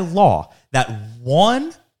by law that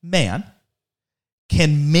one man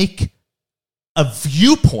can make a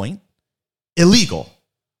viewpoint illegal.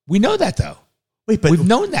 We know that, though. Wait, but We've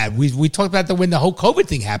known that. We talked about that when the whole COVID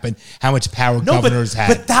thing happened, how much power governors had.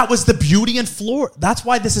 But that was the beauty in Florida. That's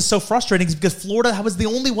why this is so frustrating, is because Florida was the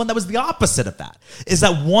only one that was the opposite of that. Is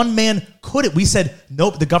that one man couldn't. We said,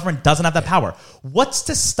 nope, the government doesn't have that power. What's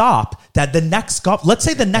to stop that the next let's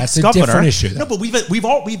say the next That's a governor. different issue, though. No,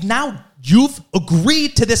 but you've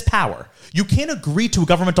agreed to this power. You can't agree to a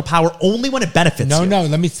governmental power only when it benefits you. No,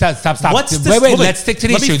 let me stop. What's this- Wait, wait, let's stick to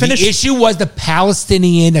the let me issue. finish. The issue was the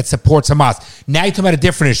Palestinian that supports Hamas. Now you're talking about a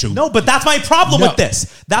different issue. No, but that's my problem No. with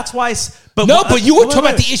this. That's why. But You were wait, talking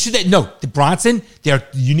wait, about the issue that the Bronson.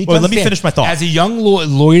 You need to Wait, let me understand, finish my thought. As a young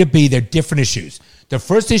lawyer to be, they're different issues. The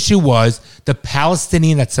first issue was the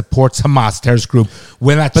Palestinian that supports Hamas terrorist group.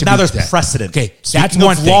 But now there's precedent. Okay, Speaking that's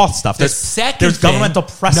one of thing. law stuff, The there's second governmental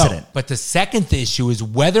thing- precedent. No, but the second issue is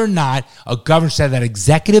whether or not a governor should have that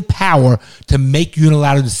executive power to make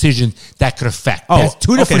unilateral decisions that could affect. Oh, That's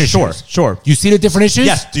two different okay, issues. sure. You see the different issues?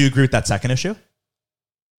 Yes. Do you agree with that second issue?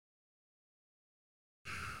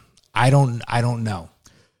 I don't know.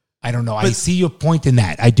 I see your point in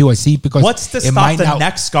that. I do. I see because What's to it stop might the not-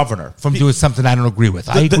 next governor from doing something I don't agree with.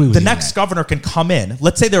 I agree with the you on next that. governor can come in.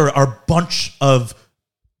 Let's say there are a bunch of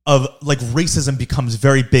like racism becomes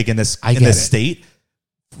very big in this I get it. state.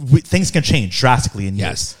 Things can change drastically in years.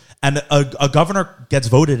 Yes. And a governor gets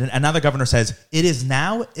voted, and another governor says it is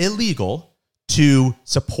now illegal to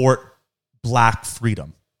support black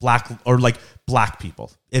freedom, black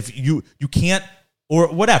people. If you can't or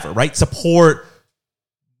whatever, right? Support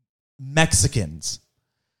Mexicans.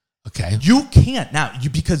 Okay. You can't now.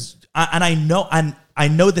 I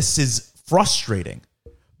know this is frustrating,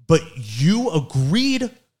 but you agreed,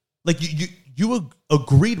 like you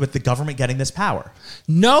agreed with the government getting this power.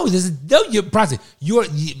 No, Bronson,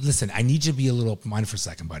 listen, I need you to be a little open-minded for a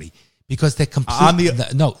second, buddy, because they're completely...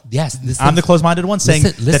 I'm the closed-minded one saying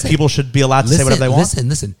that people should be allowed to say whatever they want.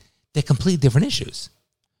 Listen. They're completely different issues.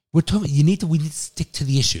 We need to stick to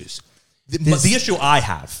the issues. The issue I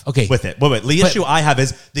have with it, the issue I have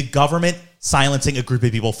is the government silencing a group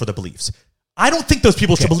of people for their beliefs. I don't think those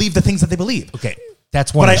people should believe the things that they believe. Okay,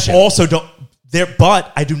 that's one But issue. I also don't...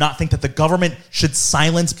 But I do not think that the government should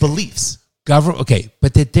silence beliefs.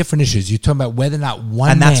 But they're different issues. You're talking about whether or not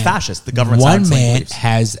And that's fascist. The government one silencing man beliefs.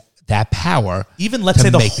 has that power. Even let's to say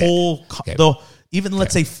the make that. whole,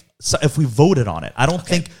 let's say if we voted on it, I don't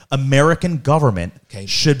think American government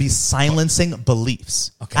should be silencing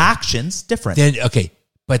beliefs. Okay. Actions different.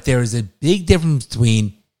 But there is a big difference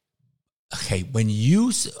between when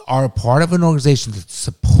you are a part of an organization that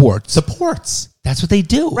supports. That's what they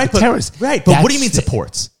do. Right, with terrorists. Right, but what do you mean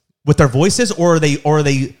supports? With their voices, or are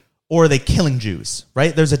they killing Jews?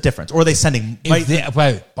 Right, there's a difference. Or are they sending? By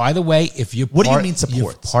the way, if you're what do you mean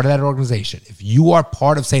supports? Part of that organization. If you are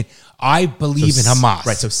part of saying I believe in Hamas,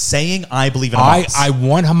 right? So saying I believe in Hamas, I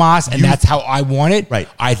want Hamas, and that's how I want it. Right.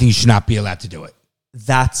 I think you should not be allowed to do it.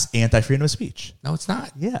 That's anti-freedom of speech. No, it's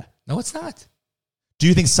not. Yeah. No, it's not. Do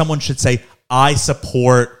you think someone should say I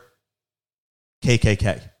support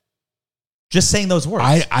KKK? Just saying those words.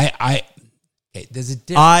 There's a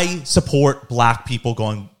difference. I support black people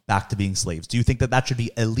going back to being slaves. Do you think that should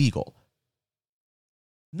be illegal?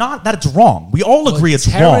 Not that it's wrong. We all agree it's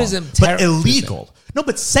wrong, but illegal. No,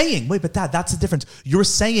 but saying, that's the difference. You're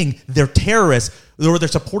saying they're terrorists or they're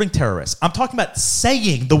supporting terrorists. I'm talking about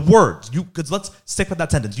saying the words. Because let's stick with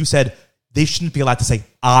that sentence. You said they shouldn't be allowed to say,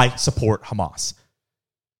 I support Hamas.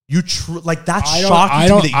 That's shocking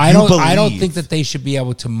to me that you believe. I don't think that they should be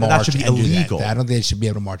able to march. That should be illegal. I don't think they should be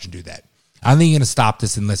able to march and do that. I don't think you're going to stop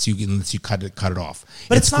this unless you cut it off.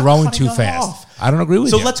 But it's not growing cutting too it fast. off. I don't agree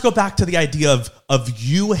with you. So let's go back to the idea of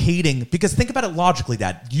you hating, because think about it logically,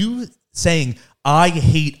 Dad. You saying, I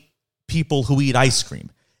hate people who eat ice cream.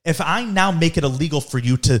 If I now make it illegal for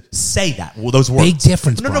you to say that, those words. Big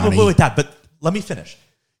difference, No, Bronny. but wait, Dad, but let me finish.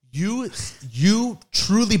 You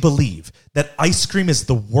truly believe that ice cream is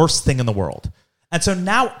the worst thing in the world. And so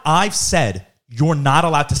now I've said you're not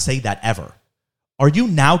allowed to say that ever. Are you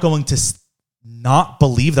now going to not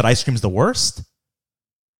believe that ice cream is the worst?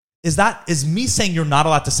 Is me saying you're not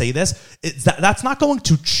allowed to say this? That's not going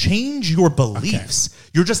to change your beliefs. Okay.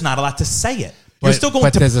 You're just not allowed to say it. You're still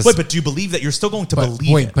going to but do you believe that you're still going to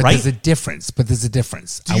believe it? But right? there's a difference. Do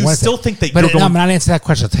you still think that you're going? No, I'm not answering that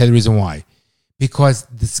question. I'll tell you the reason why. Because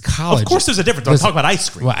this college. Of course, there's a difference. I'm talking about ice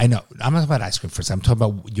cream. Well, I know. I'm not talking about ice cream for a second. I'm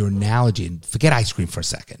talking about your analogy, and forget ice cream for a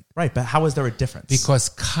second. Right, but how is there a difference? Because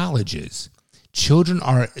colleges,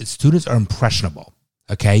 students are impressionable.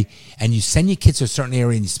 Okay, and you send your kids to a certain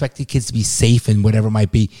area and you expect your kids to be safe and whatever it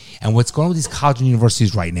might be. And what's going on with these colleges and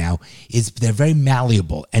universities right now is they're very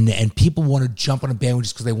malleable, and people want to jump on a bandwagon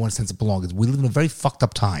just because they want a sense of belonging. We live in a very fucked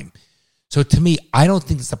up time. So to me, I don't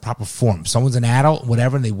think it's the proper form. Someone's an adult,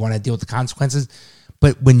 whatever, and they want to deal with the consequences.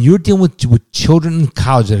 But when you're dealing with children in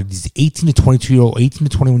college that are these 18 to 22-year-old, 18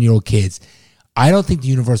 to 21-year-old kids, I don't think the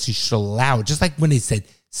university should allow it. Just like when they said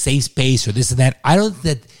safe space or this and that, I don't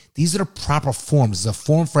think that these are the proper forms. There's a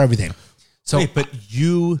form for everything. So, Wait, but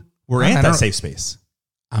you were anti-safe space.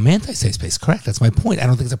 I'm anti-safe space, correct? That's my point. I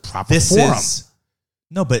don't think it's a proper forum.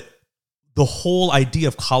 No, but the whole idea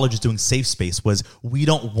of colleges doing safe space was we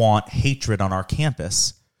don't want hatred on our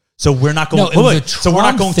campus. So we're not going. No, it was a Trump so we're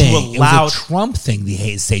not going thing. to allow. It was a Trump thing.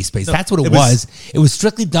 The safe space. No, That's what it was. It was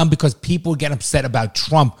strictly done because people get upset about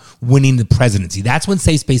Trump winning the presidency. That's when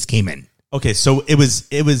safe space came in. Okay, so it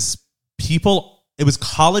was people. It was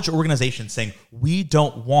college organizations saying we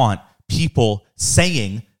don't want people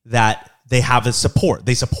saying that they have a support.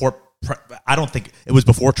 They support. I don't think it was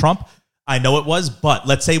before Trump. I know it was, but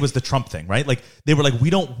let's say it was the Trump thing, right? Like they were like,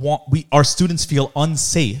 we don't want our students feel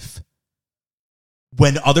unsafe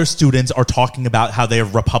when other students are talking about how they are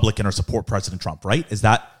Republican or support President Trump, right? Is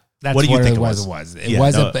that That's what do you think it was?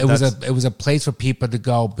 It was a place for people to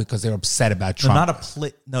go because they were upset about Trump. not a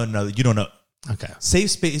place. No, you don't know. Okay.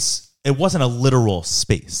 Safe space. It wasn't a literal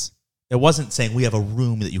space. It wasn't saying we have a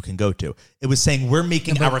room that you can go to. It was saying we're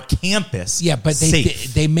making our campus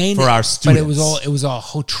safe they made for our students. But it was a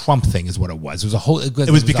whole Trump thing is what it was. It was a whole. It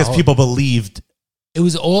was because people believed. It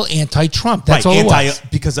was all anti-Trump. That's all it was.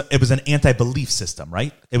 Because it was an anti-belief system,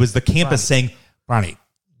 right? It was the campus saying, Ronnie,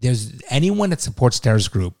 there's anyone that supports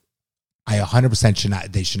terrorist group, I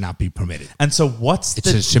 100% they should not be permitted. And so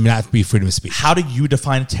should not be freedom of speech. How do you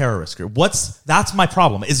define a terrorist group? That's my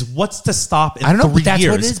problem. Is what's to stop in 3 years? I don't know, but that's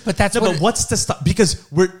what it is. But that's no, what. But what's to stop? Because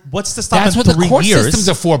what's to stop that's in 3 years? That's what the court systems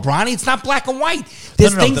are for, Bronny. It's not black and white.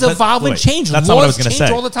 There's things evolve and change. That's not what I was going to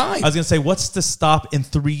say. All the time. I was going to say, what's to stop in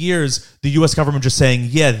 3 years? The U.S. government just saying,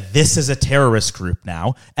 yeah, this is a terrorist group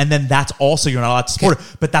now, and then that's also you're not allowed to support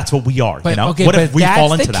it. But that's what we are. But, what if we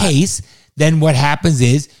fall into that? Case, then what happens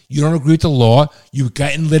is you don't agree with the law, you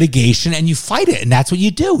get in litigation, and you fight it. And that's what you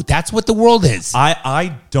do. That's what the world is.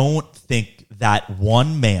 I don't think that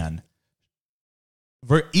one man,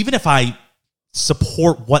 even if I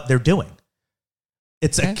support what they're doing,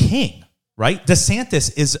 it's a king, right?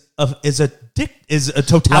 DeSantis is a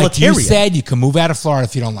totalitarian. Like you said, you can move out of Florida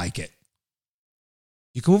if you don't like it.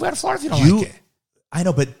 You can move out of Florida if you don't like it. I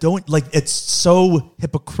know, but it's so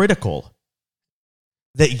hypocritical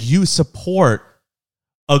that you support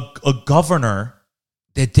a governor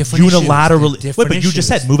unilaterally. But you just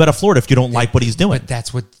said move out of Florida if you don't like what he's doing.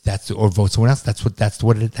 But or vote someone else.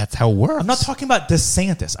 That's how it works. I'm not talking about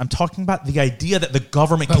DeSantis. I'm talking about the idea that the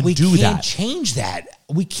government can do that. We can't change that.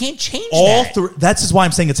 We can't change that. That's just why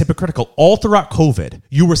I'm saying it's hypocritical. All throughout COVID,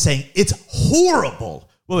 you were saying it's horrible.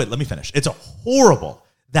 Wait, let me finish. It's horrible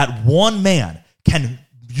that one man can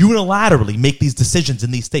unilaterally make these decisions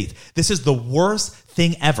in these states. This is the worst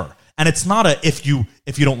thing ever. And it's not if you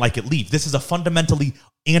don't like it, leave. This is a fundamentally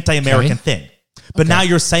anti-American thing. But now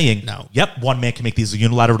you're saying, yep, one man can make these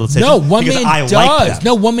unilateral decisions. No, one man does.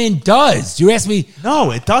 No, one man does. You ask me.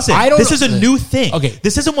 No, it doesn't. This is a new thing. Okay.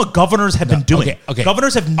 This isn't what governors have been doing. Okay.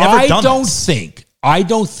 Governors have never done this. I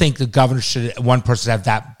don't think the governor one person have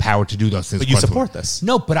that power to do those things. But you support this.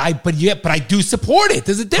 No, but I do support it.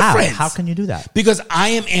 There's a difference. How can you do that? Because I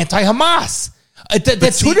am anti-Hamas.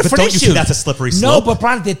 That's two different don't issues. You see that's a slippery slope? No, but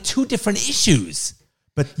Brian, they're two different issues.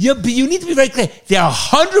 But you need to be very clear. They're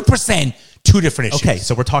 100% two different issues. Okay,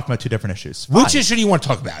 so we're talking about two different issues. Which issue do you want to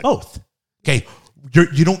talk about? Both. Okay.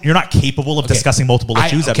 You're not capable of discussing multiple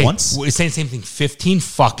issues at once? We're saying the same thing 15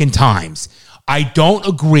 fucking times. I don't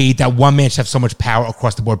agree that one man should have so much power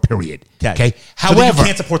across the board, period. Okay. However, you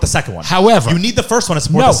can't support the second one. However, you need the first one to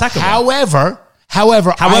support the second one.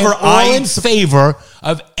 However, I'm in favor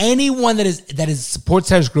of anyone that supports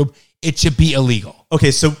terrorist group. It should be illegal.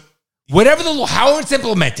 Okay, so whatever the law, however it's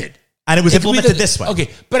implemented, and it was implemented this way. Okay,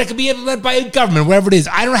 but it could be implemented by a government, whatever it is.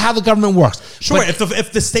 I don't know how the government works. Sure,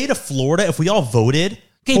 if the state of Florida, if we all voted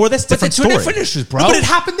for this, different story. Different issues, bro. No, but it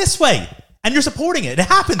happened this way. And you're supporting it. It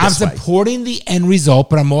happened this way. I'm supporting the end result,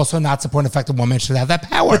 but I'm also not supporting the fact that one man should have that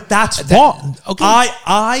power. But that's wrong. Okay.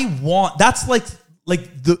 I want... That's like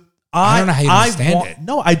the... I don't know how you understand it.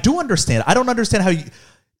 No, I do understand. I don't understand how you...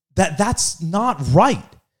 That's not right.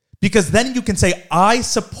 Because then you can say, I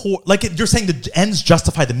support... you're saying the ends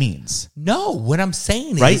justify the means. No, what I'm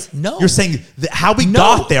saying is... Right? No. You're saying how we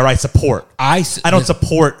got there, I support. I don't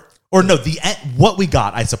support... Or no, what we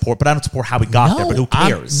got, I support, but I don't support how we got there. But who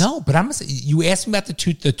cares? You asked me about the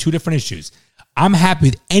two different issues. I'm happy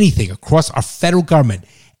with anything across our federal government.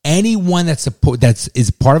 Anyone that is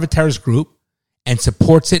part of a terrorist group and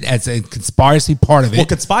supports it as a conspiracy part of it. Well,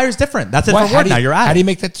 conspire is different. That's a What- different word. Now you're at How it. do you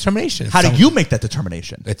make that determination? How do you make that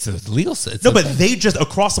determination? It's a legal. It's No, a but thing. they just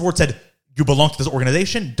across the board said you belong to this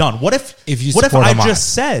organization. Done. What if you what if support I Hamas?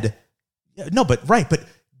 just said no? But right, but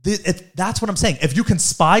that's what I'm saying. If you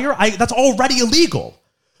conspire, that's already illegal.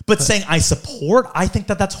 But saying I support, I think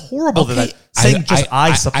that's horrible. Okay. That saying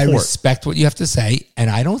I support. I respect what you have to say, and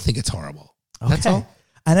I don't think it's horrible. That's all.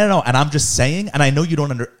 I don't know, and I'm just saying, and I know you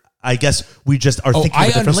don't I guess we just are thinking I of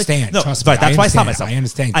it differently. understand. No, Trust right, me, that's I why I stopped understand. myself. I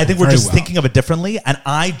understand I think we're very just well. thinking of it differently, and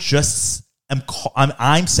I just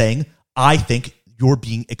I'm saying I think you're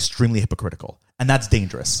being extremely hypocritical, and that's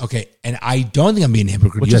dangerous. Okay, and I don't think I'm being a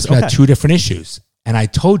hypocrite. Which You is asked me about okay. two different issues, and I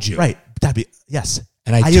told you. Right? That'd be yes.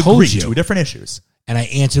 And I agree. told you. 2 different issues. And I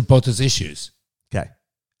answered both those issues, Okay.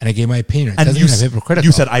 and I gave my opinion. It And doesn't you, mean I'm hypocritical.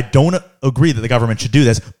 you said I don't agree that the government should do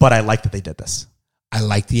this, but I like that they did this. I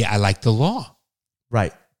like the law.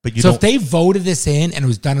 Right. But you So don't. if they voted this in and it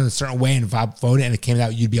was done in a certain way and Bob voted and it came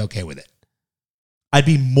out, you'd be okay with it. I'd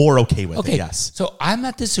be more okay with Okay. it. Yes. So I'm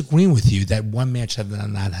not disagreeing with you that one man should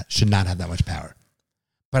not have that much power.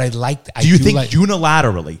 But Do you think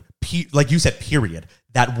unilaterally, like you said, period,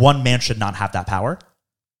 that one man should not have that power?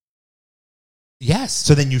 Yes.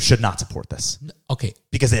 So then you should not support this Okay.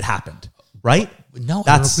 because it happened, right? No, I don't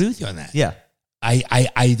That's- agree with you on that. Yeah.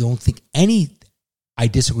 I don't think I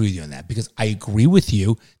disagree with you on that because I agree with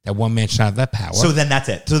you that one man should have that power. So then that's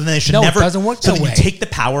it. So then they should No, it never. doesn't work So that then way. you take the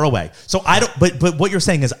power away. So I don't. But what you're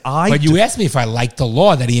saying is but you asked me if I liked the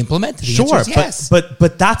law that he implemented. The answer sure, is yes.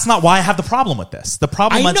 but that's not why I have the problem with this. The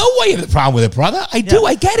problem. I know why you have the problem with it, brother. I do. Yeah.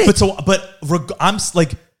 I get it. I'm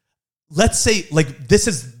like, let's say like this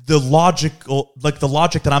is the logic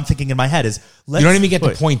that I'm thinking in my head is you don't even get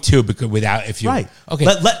to point 2 because without if you right. Okay.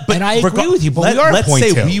 But and I agree with you. But we are at let's point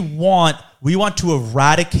say 2. we want to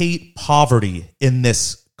eradicate poverty in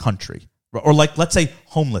this country, or like let's say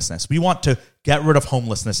homelessness. We want to get rid of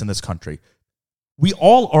homelessness in this country. We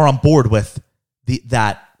all are on board with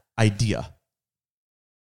that idea.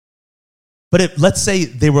 But let's say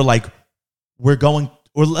they were like, we're going,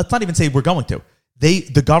 or let's not even say we're going to.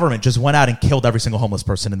 The government just went out and killed every single homeless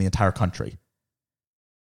person in the entire country.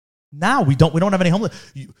 Now we don't have any homeless.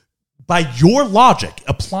 By your logic,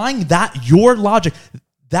 applying your logic,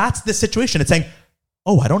 that's the situation. It's saying,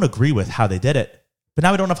 oh, I don't agree with how they did it, but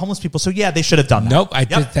now we don't have homeless people. So yeah, they should have done that. Nope,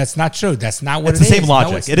 Yep. that's not true. That's not what It's it the same is.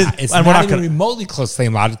 logic. No, it's It is- not. It's and we're not not even gonna- remotely close to the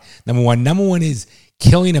same logic. Number one is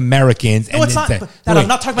killing Americans. No, it's not. But I'm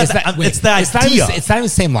not talking about that. It's the idea. It's not even the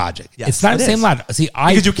same logic. Yes, it's not it the same is. logic. See,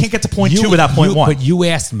 Because you can't get to point 2 without point 1. But you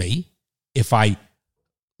asked me if I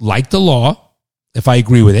like the law, if I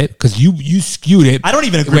agree with it, because you skewed it. I don't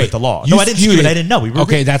even agree with the law. No, I didn't skewed skew it. I didn't know.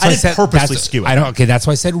 Okay, that's I why I didn't said purposely that's- skew it. I don't. Okay, that's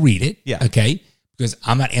why I said read it. Yeah. Okay. Because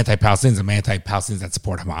I'm not anti-Palestinians. I'm anti-Palestinians that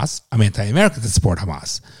support Hamas. I'm anti-Americans that support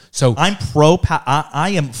Hamas. So I'm I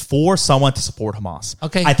am for someone to support Hamas.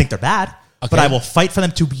 Okay. I think they're bad, but Okay. I will fight for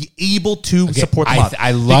them to be able to support Hamas.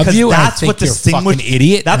 I love Because you, and I That's think what you're a distinguish- fucking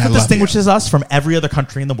idiot, That's and I what love distinguishes us from every other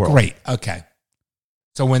country in the world. great. Okay.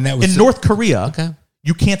 So when that was In North Korea, Okay.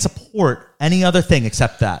 you can't support any other thing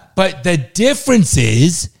except that. but the difference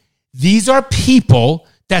is these are people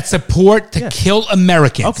that support to kill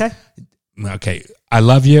Americans. Okay. Okay. I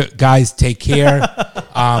love you guys. Take care.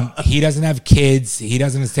 He doesn't have kids. He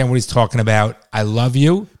doesn't understand what he's talking about. I love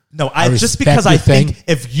you. No, I just respect because your I think thing.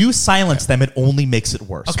 if you silence them, it only makes it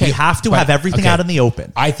worse. Okay, We have to but- have everything okay. out in the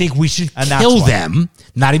open. I think we should And that's kill why. them,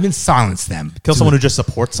 not even silence them. Kill someone who just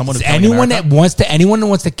supports someone who's killing anyone America. anyone that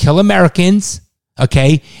wants to kill Americans,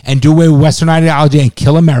 okay, and do away with Western ideology and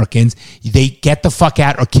kill Americans, they get the fuck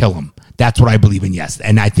out or kill them. That's what I believe in, yes.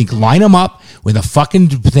 And I think line them up with a fucking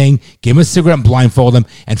thing, give them a cigarette and blindfold them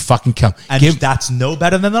and fucking kill them. And that's no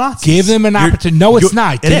better than the Nazis. Give them an opportunity. No, it's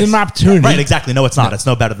not. It Give them is. an opportunity. Right, exactly. No, it's not. It's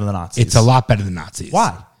no better than the Nazis. It's a lot better than Nazis.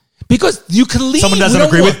 Why? Because you can leave. Someone doesn't We don't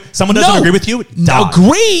agree want- with someone doesn't No. agree with you. No, Die.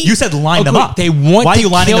 agree. You said line them Agree. up. They want Why are to you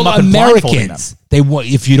lining kill them up and blindfolding Americans. They want.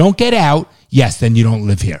 If you don't get out, yes, then you don't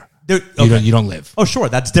live here. Okay. You don't live. Oh, sure.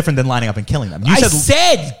 That's different than lining up and killing them. You I said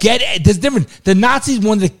said get. There's different. The Nazis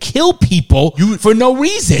wanted to kill people for no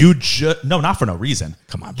reason. no, not for no reason.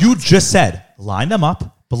 Come on, You just said line them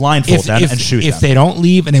up, blindfold them, and shoot if them. they don't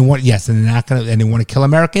leave and they want and they're not gonna and they want to kill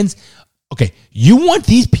Americans. Okay, you want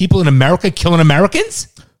these people in America killing Americans?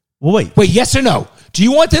 Well, wait. Wait, yes or no? Do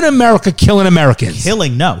you want them in America killing Americans?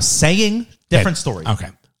 Killing, no. Saying, different story. Okay,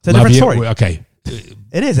 It's a Love different you. story. Okay.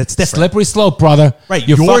 It is. It's different. Slippery slope, brother. Right,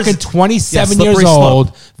 You're yours- fucking 27 Yeah, years slippery slope.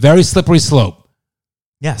 old. Very slippery slope.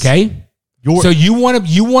 Yes. Okay? Yours- So you want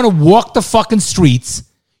to walk the fucking streets.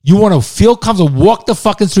 You want to feel comfortable, walk the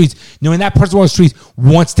fucking streets, knowing that person on the streets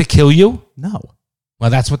wants to kill you? No. Well,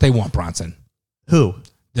 that's what they want, Bronson. Who?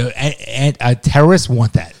 The terrorists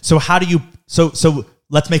want that. So how do you? So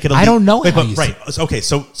let's make it. I don't know how you right. Okay.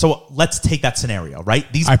 So let's take that scenario.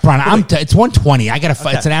 Right. These. All right, Brian. It's 1:20. I gotta.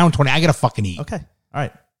 Okay. It's an hour and 20. I gotta fucking eat. Okay. All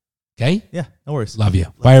right. Okay. Yeah. No worries. Love you.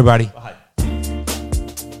 Bye, everybody. Bye.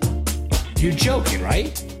 You're joking,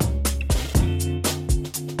 right?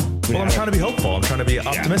 Well, I'm trying to be hopeful. I'm trying to be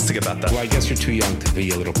optimistic about that. Well, I guess you're too young to be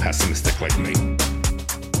a little pessimistic like me.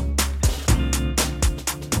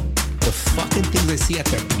 The fucking things I see out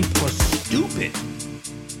there, people are stupid.